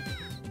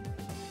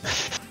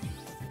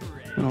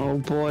 Oh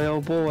boy,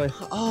 oh boy.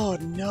 Oh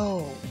no.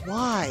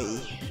 Why?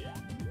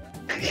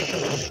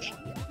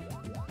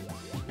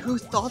 Who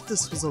thought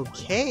this was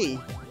okay?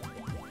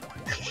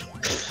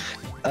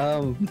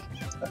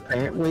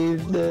 Apparently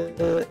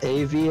the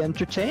AV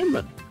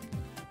Entertainment.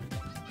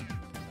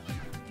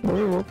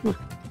 What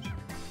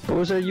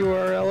was our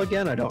URL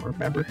again? I don't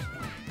remember.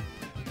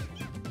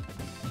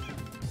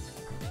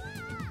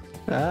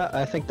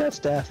 I think that's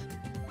death.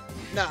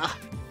 Nah.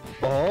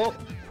 Oh,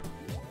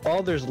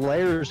 there's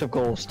layers of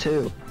goals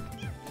too.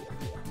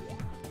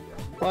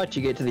 Watch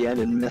you get to the end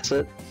and miss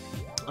it.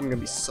 I'm gonna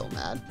be so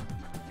mad.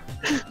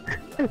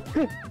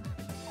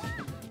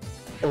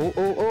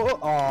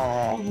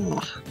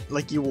 Oh.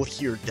 Like you will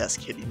hear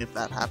desk hitting if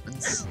that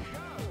happens.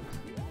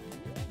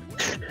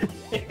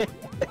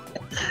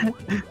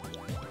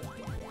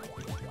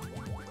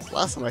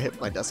 Last time I hit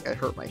my desk, I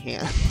hurt my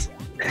hand.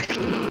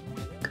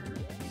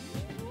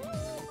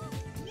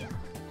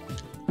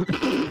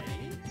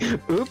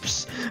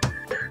 Oops.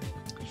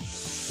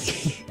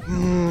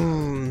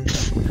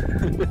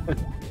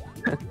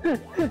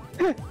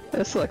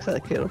 This looks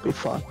like it'll be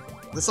fun.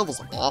 This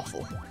level's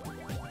awful.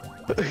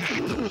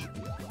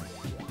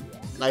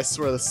 And I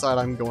swear the side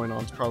I'm going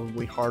on is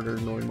probably harder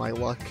knowing my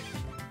luck.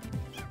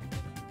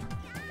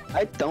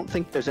 I don't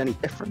think there's any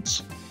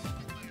difference.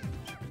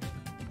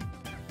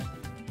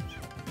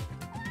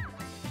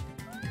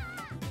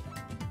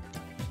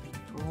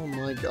 Oh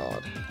my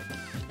god.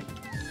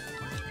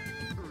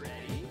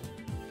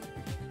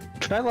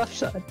 Try left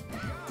side.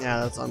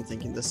 Yeah, that's what I'm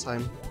thinking this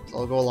time. So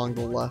I'll go along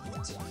the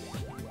left.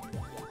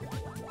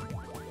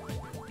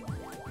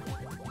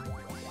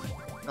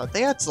 I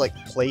think I had to like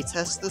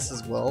playtest this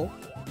as well.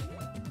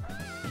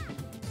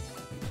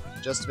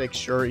 Just to make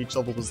sure each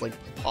level was like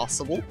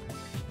possible.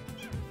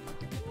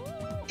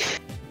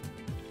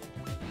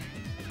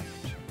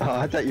 Oh,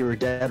 I thought you were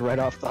dead right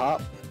off the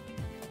hop.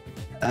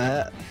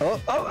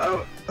 Oh.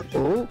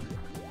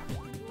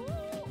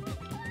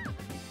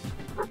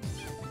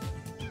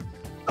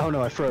 Oh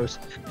no, I froze.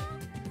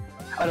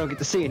 I don't get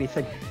to see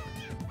anything.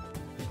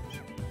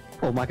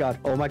 Oh my god,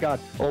 oh my god,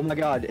 oh my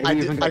god.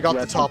 I got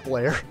the top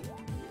layer.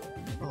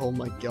 Oh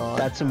my god.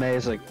 That's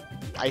amazing.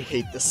 I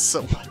hate this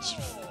so much.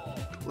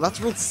 Well,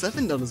 that's World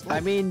 7 done as well. I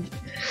mean,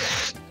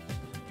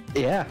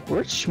 yeah,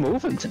 we're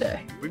schmoving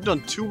today. We've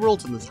done 2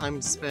 worlds in the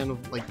time span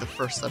of like the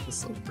first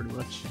episode, pretty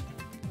much.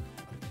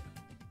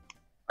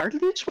 Aren't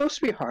these supposed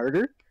to be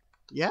harder?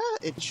 Yeah,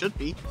 it should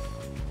be.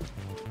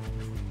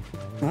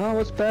 Oh,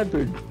 what's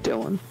Badbird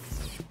doing?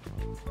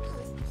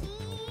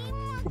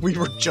 We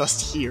were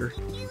just here.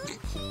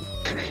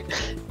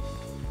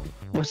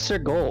 What's their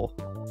goal?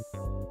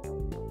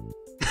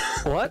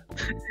 What?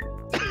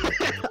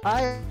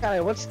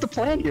 What's the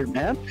plan here,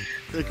 man?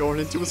 They're going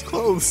into his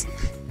clothes.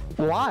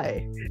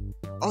 Why?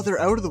 Oh,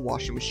 they're out of the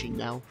washing machine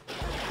now.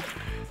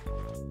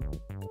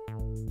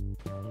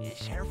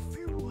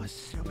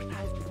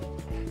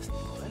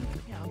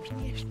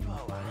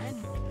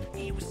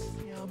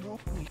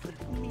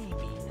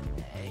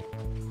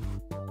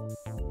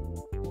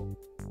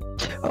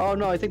 Oh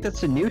no, I think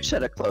that's a new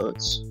set of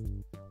clothes.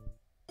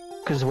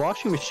 Because the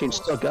washing machine's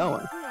still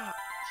going.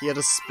 He had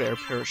a spare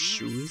pair of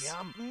shoes.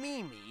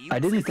 I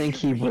didn't think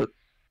he would.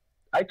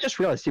 I just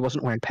realized he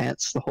wasn't wearing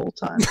pants the whole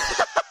time.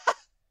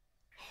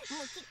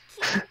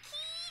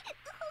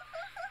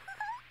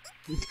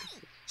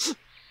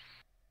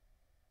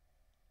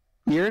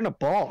 You're in a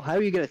ball. How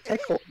are you gonna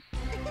tickle?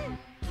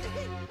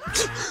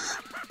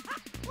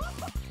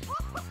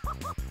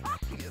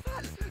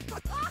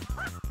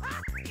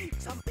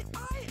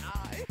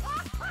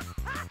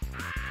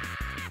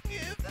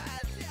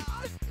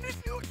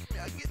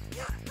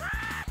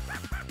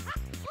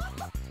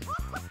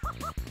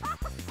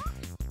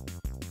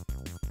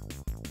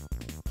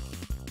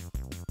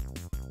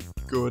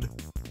 Good.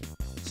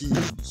 He.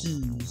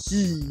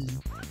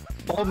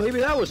 Oh, maybe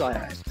that was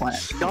II's plan.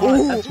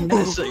 God, that's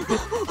menacing.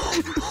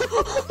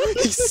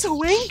 He's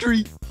so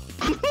angry.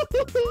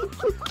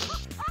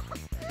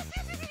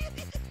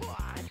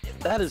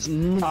 That is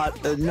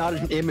not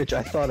an image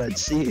I thought I'd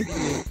see.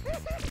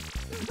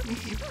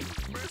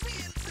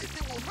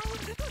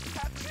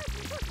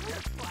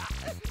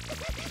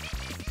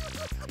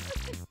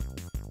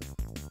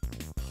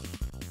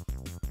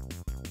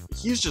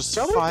 He's just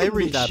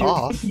firing that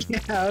off. Yeah,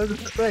 I was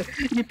gonna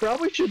say, you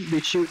probably shouldn't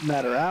be shooting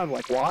that around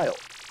like wild.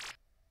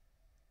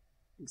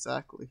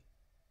 Exactly.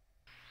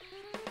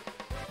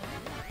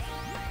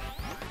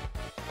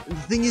 And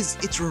the thing is,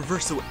 it's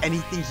reversed, so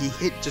anything he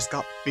hit just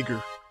got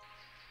bigger.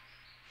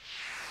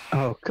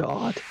 Oh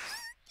god.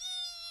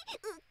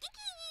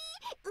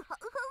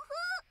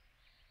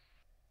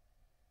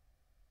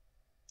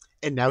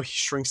 And now he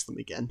shrinks them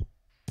again.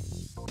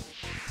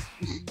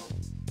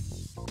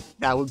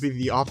 That would be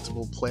the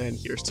optimal plan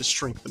here, is to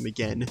shrink them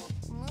again.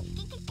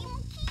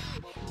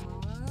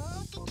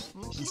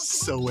 He's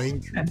so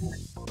angry.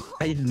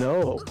 I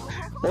know.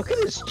 Look at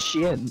his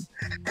chin.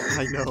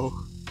 I know.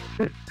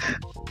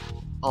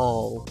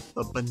 Oh,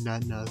 the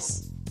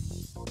bananas.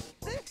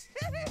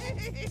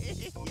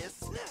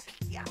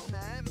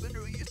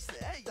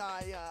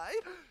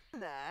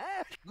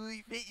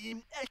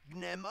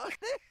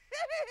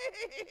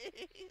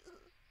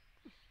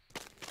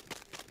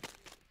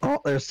 Oh,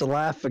 there's the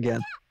laugh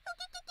again.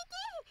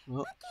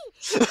 Oh.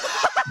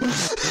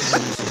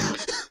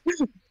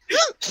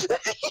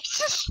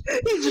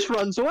 he just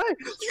runs away.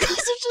 You guys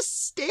are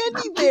just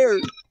standing there.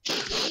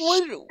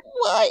 What?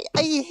 Why?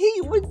 I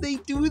hate when they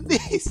do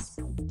this.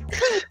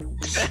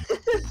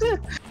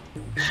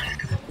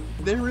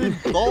 They're in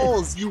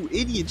balls, you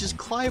idiot. Just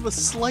climb a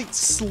slight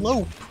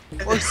slope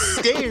or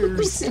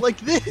stairs like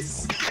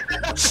this.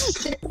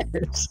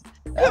 Stairs.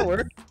 That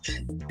worked.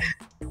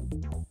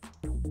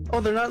 Oh,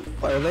 they're not.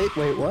 Are they?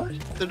 Wait, what?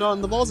 They're not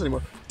on the balls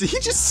anymore. Did he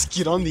just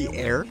skid on the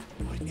air?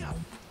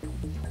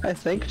 I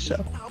think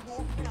so.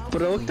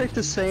 But it looked like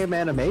the same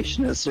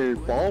animation as their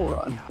ball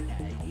run.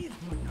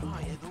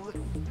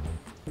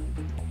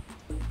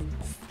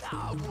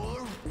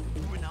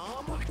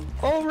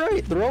 Oh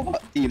right, the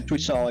robot themes we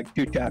saw like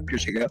 2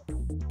 chapters ago.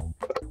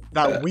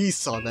 That we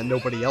saw, that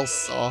nobody else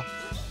saw.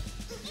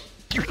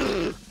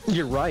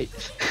 You're right.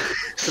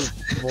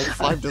 Because World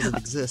 5 doesn't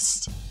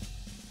exist.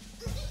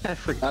 I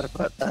forgot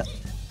about that.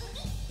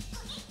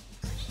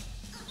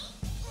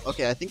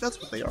 Okay, I think that's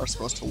what they are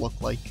supposed to look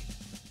like.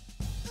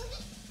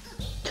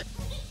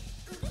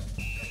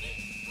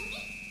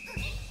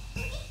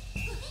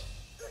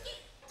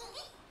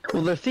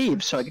 Well, they're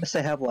thieves, so I guess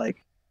they have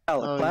like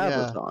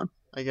balaclavas on.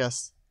 I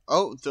guess.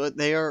 Oh,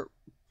 they are...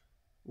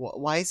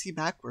 Why is he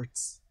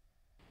backwards?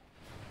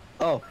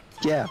 Oh,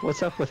 yeah,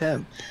 what's up with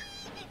him?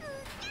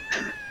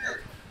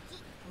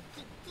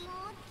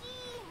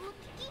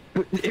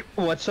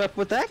 What's up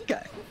with that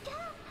guy?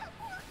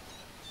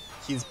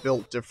 He's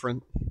built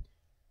different.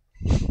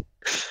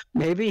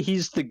 Maybe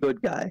he's the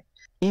good guy.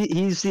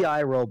 He's the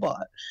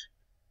iRobot.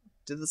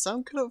 Did the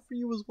sound cut out for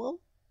you as well?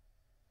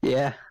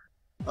 Yeah.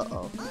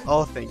 Uh-oh.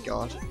 Oh, thank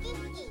God.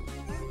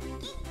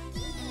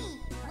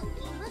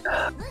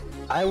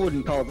 I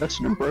wouldn't call this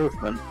an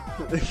improvement.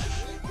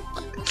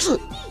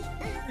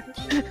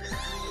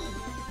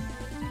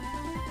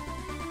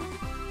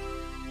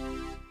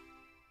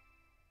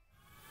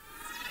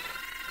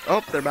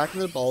 Oh, they're back in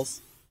their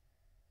balls.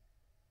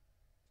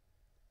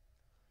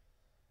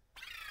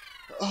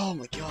 Oh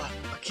my God.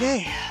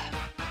 Okay.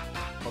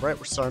 Alright,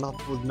 we're starting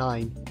off with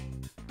 9.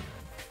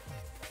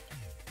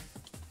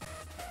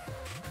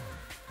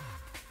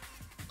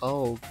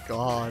 Oh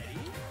God.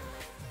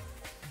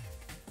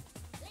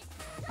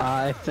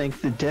 I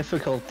think the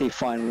difficulty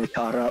finally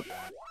caught up.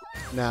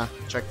 Nah,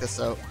 check this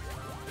out.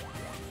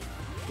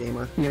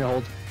 Gamer. You gonna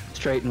hold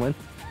straight and win?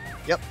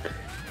 Yep.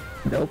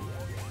 Nope.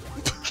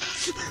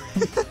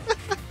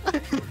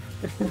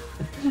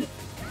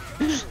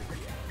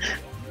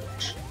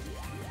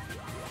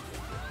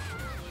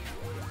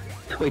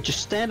 Wait,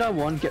 just stand on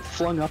one, get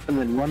flung up, and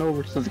then run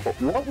over to the...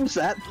 What was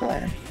that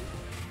plan?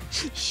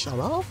 Shut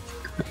up.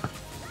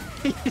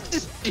 He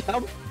just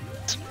jumped.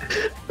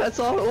 That's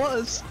all it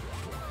was.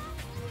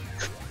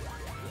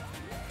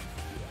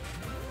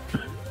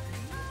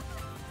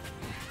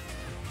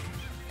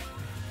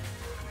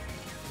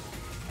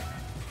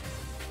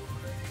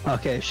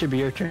 Okay, it should be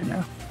your turn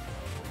now.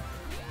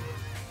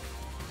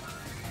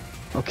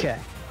 Okay.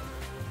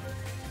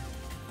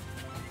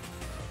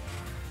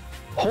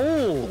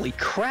 Holy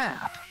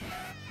crap!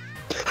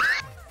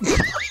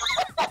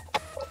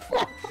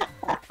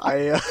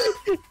 I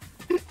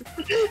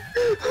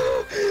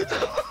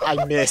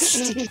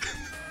missed.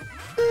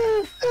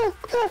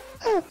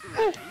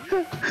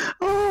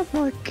 Oh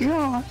my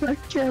god, I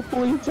can't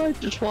believe I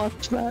just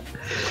watched that.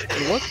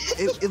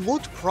 It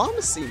looked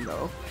promising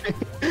though.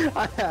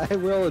 I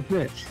will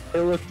admit, it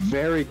looked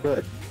very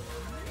good.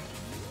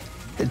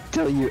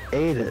 Until you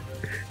ate it.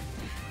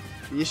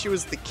 The issue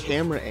is the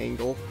camera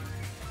angle.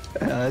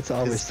 That's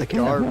always It's the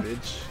camera.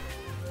 garbage.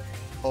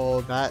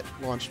 Oh, that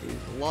launched me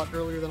a lot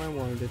earlier than I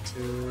wanted it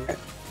to.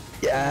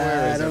 Yeah,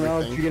 Where I is don't know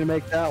if everything? you're gonna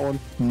make that one.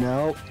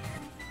 Nope.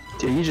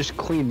 Dude, you just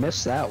clean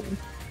missed that one.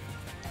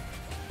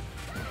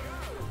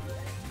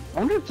 I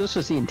wonder if this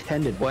was the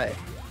intended way.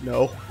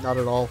 No, not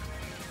at all.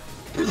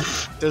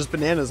 There's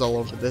bananas all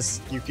over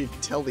this. You can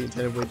tell the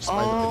intended way just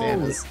by the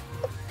bananas.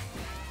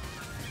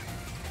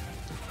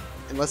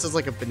 Unless it's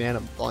like a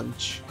banana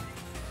bunch.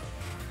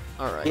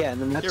 Alright. Yeah, and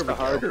then that's Here we the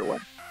go. harder way.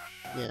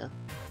 Yeah.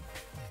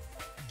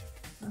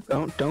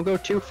 Don't go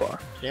too far.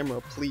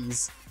 Camera,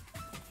 please.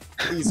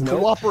 Please Nope.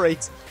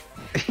 cooperate.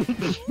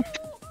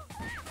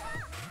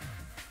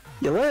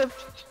 You lived.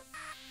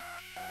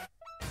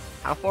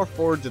 How far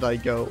forward did I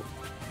go?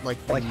 Like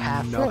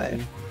halfway.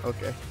 nothing.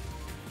 Okay.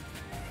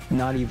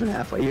 Not even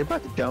halfway. You're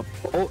about to jump.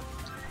 Oh,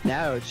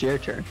 now it's your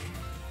turn.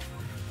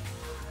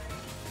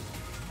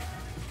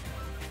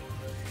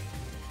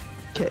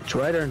 Okay, it's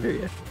right under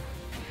you.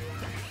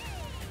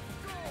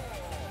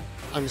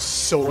 I'm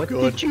so What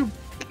good. did you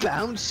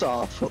bounce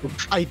off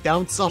of? I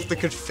bounced off the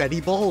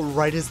confetti ball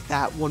right as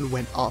that one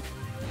went up.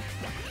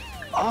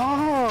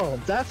 Oh,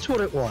 that's what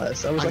it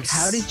was. I was I'm like,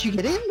 how did you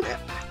get in there?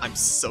 I'm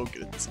so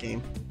good at this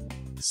game.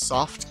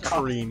 Soft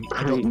cream.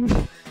 I Cream.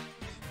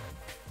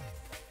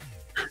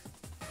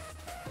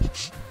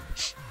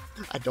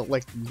 don't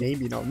like the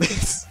naming on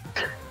this.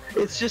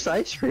 It's just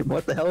ice cream.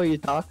 What the hell are you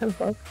talking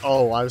about?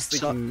 Oh, I was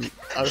thinking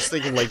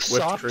like whipped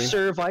Soft cream.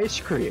 serve ice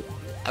cream.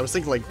 I was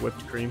thinking like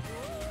whipped cream.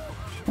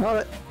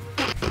 Well,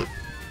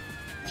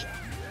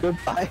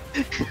 goodbye.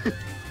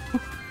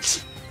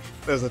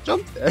 There's a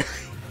jump there.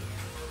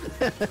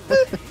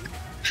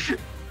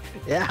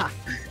 Yeah,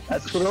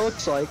 that's what it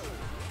looks like.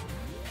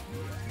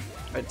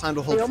 Alright, time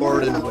to hold Yeah, I'm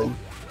forward looking and at win.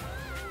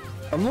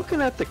 I'm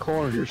looking at the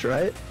corners,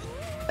 right?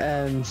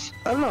 And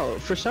I don't know,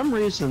 for some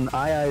reason,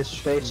 Ai's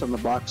face on the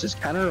boxes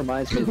kind of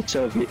reminds me of the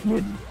Soviet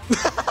Union.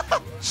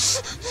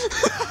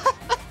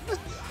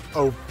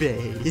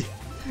 Obey.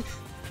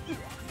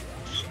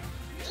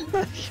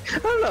 I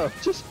don't know,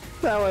 just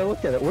how I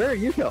look at it. Where are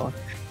you going?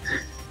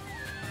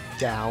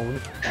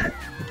 Down.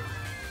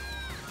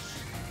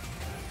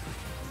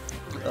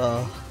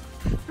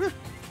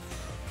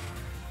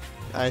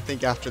 I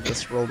think after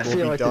this road I we'll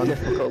feel be like done. the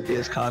difficulty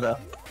is caught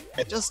up.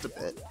 Just a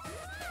bit.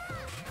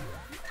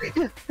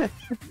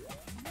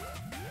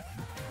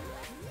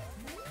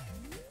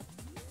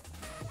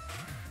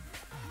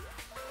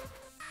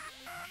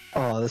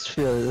 Oh, this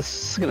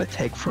is gonna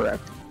take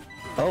forever.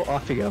 Oh,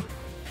 off you go.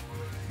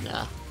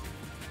 Nah.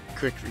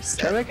 Quick Try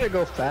reset. making it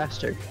go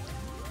faster.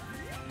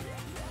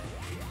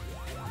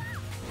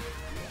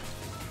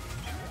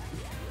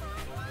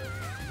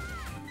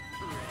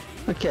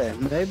 Okay,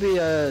 maybe,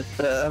 I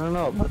don't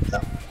know about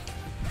that.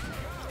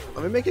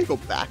 Let me make it go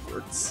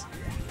backwards.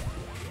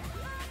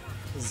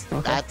 'Cause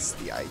Okay. that's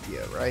the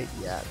idea, right?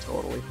 Yeah,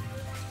 totally.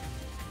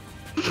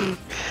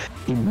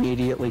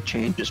 Immediately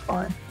changes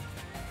mine.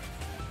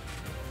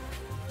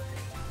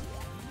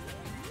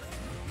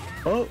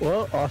 Oh,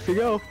 well, off you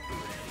go.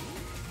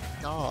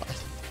 God.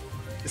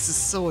 This is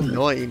so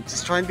annoying.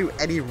 Just trying to do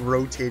any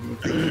rotating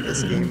thing in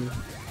this game.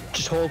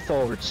 Just hold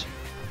forwards.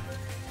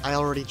 I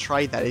already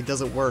tried that. It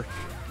doesn't work.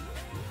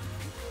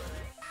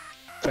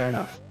 Fair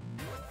enough.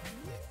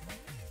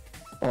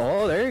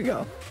 Oh, there you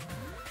go.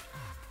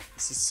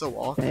 This is so Now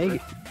awkward.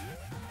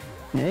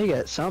 you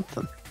get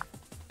something.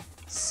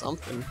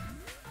 Something.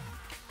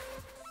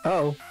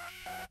 Oh.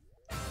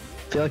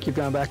 Feel like you've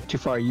gone back too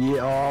far.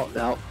 Yeah, oh,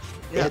 no.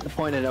 Yeah. Hit the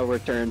point of no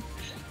return.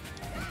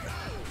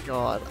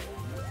 God.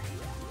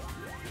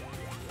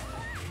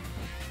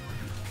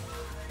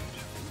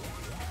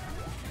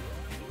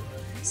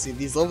 See,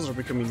 these levels are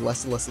becoming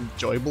less and less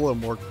enjoyable and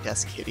more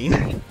desk hitting.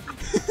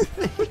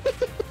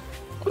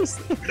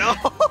 Honestly. No!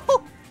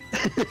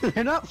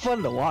 They're not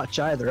fun to watch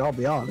either, I'll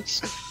be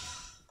honest.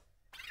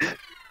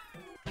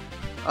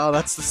 Oh,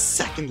 that's the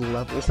second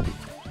level.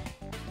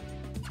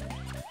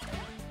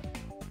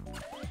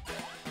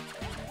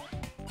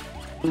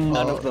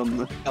 None Oh. of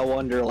them, I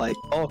wonder, like,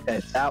 okay,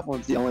 that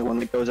one's the only one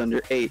that goes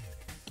under 8.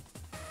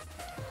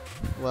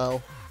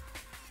 Well.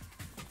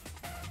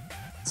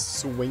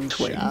 Swing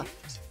Swing.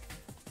 shaft.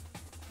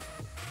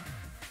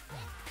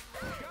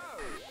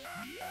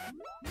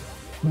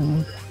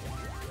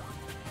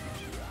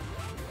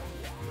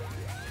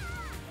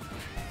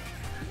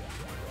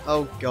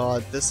 Oh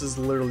god, this is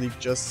literally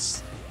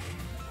just...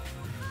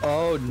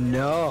 Oh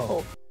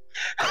no!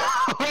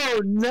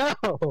 Oh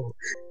no!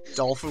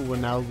 Dolphin will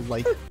now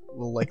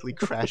will likely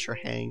crash or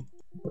hang.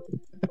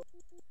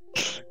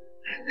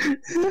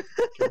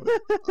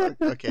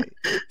 Okay.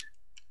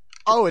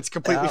 Oh, it's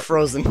completely Ow.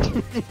 frozen.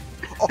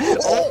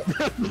 Oh,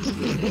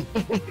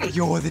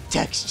 Yo, the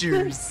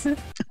textures.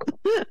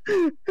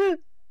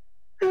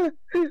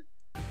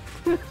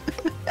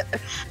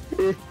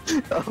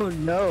 Oh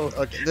no!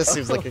 Okay, this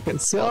seems like a good Oh,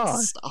 spot to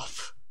God. stop.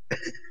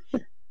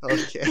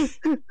 Okay.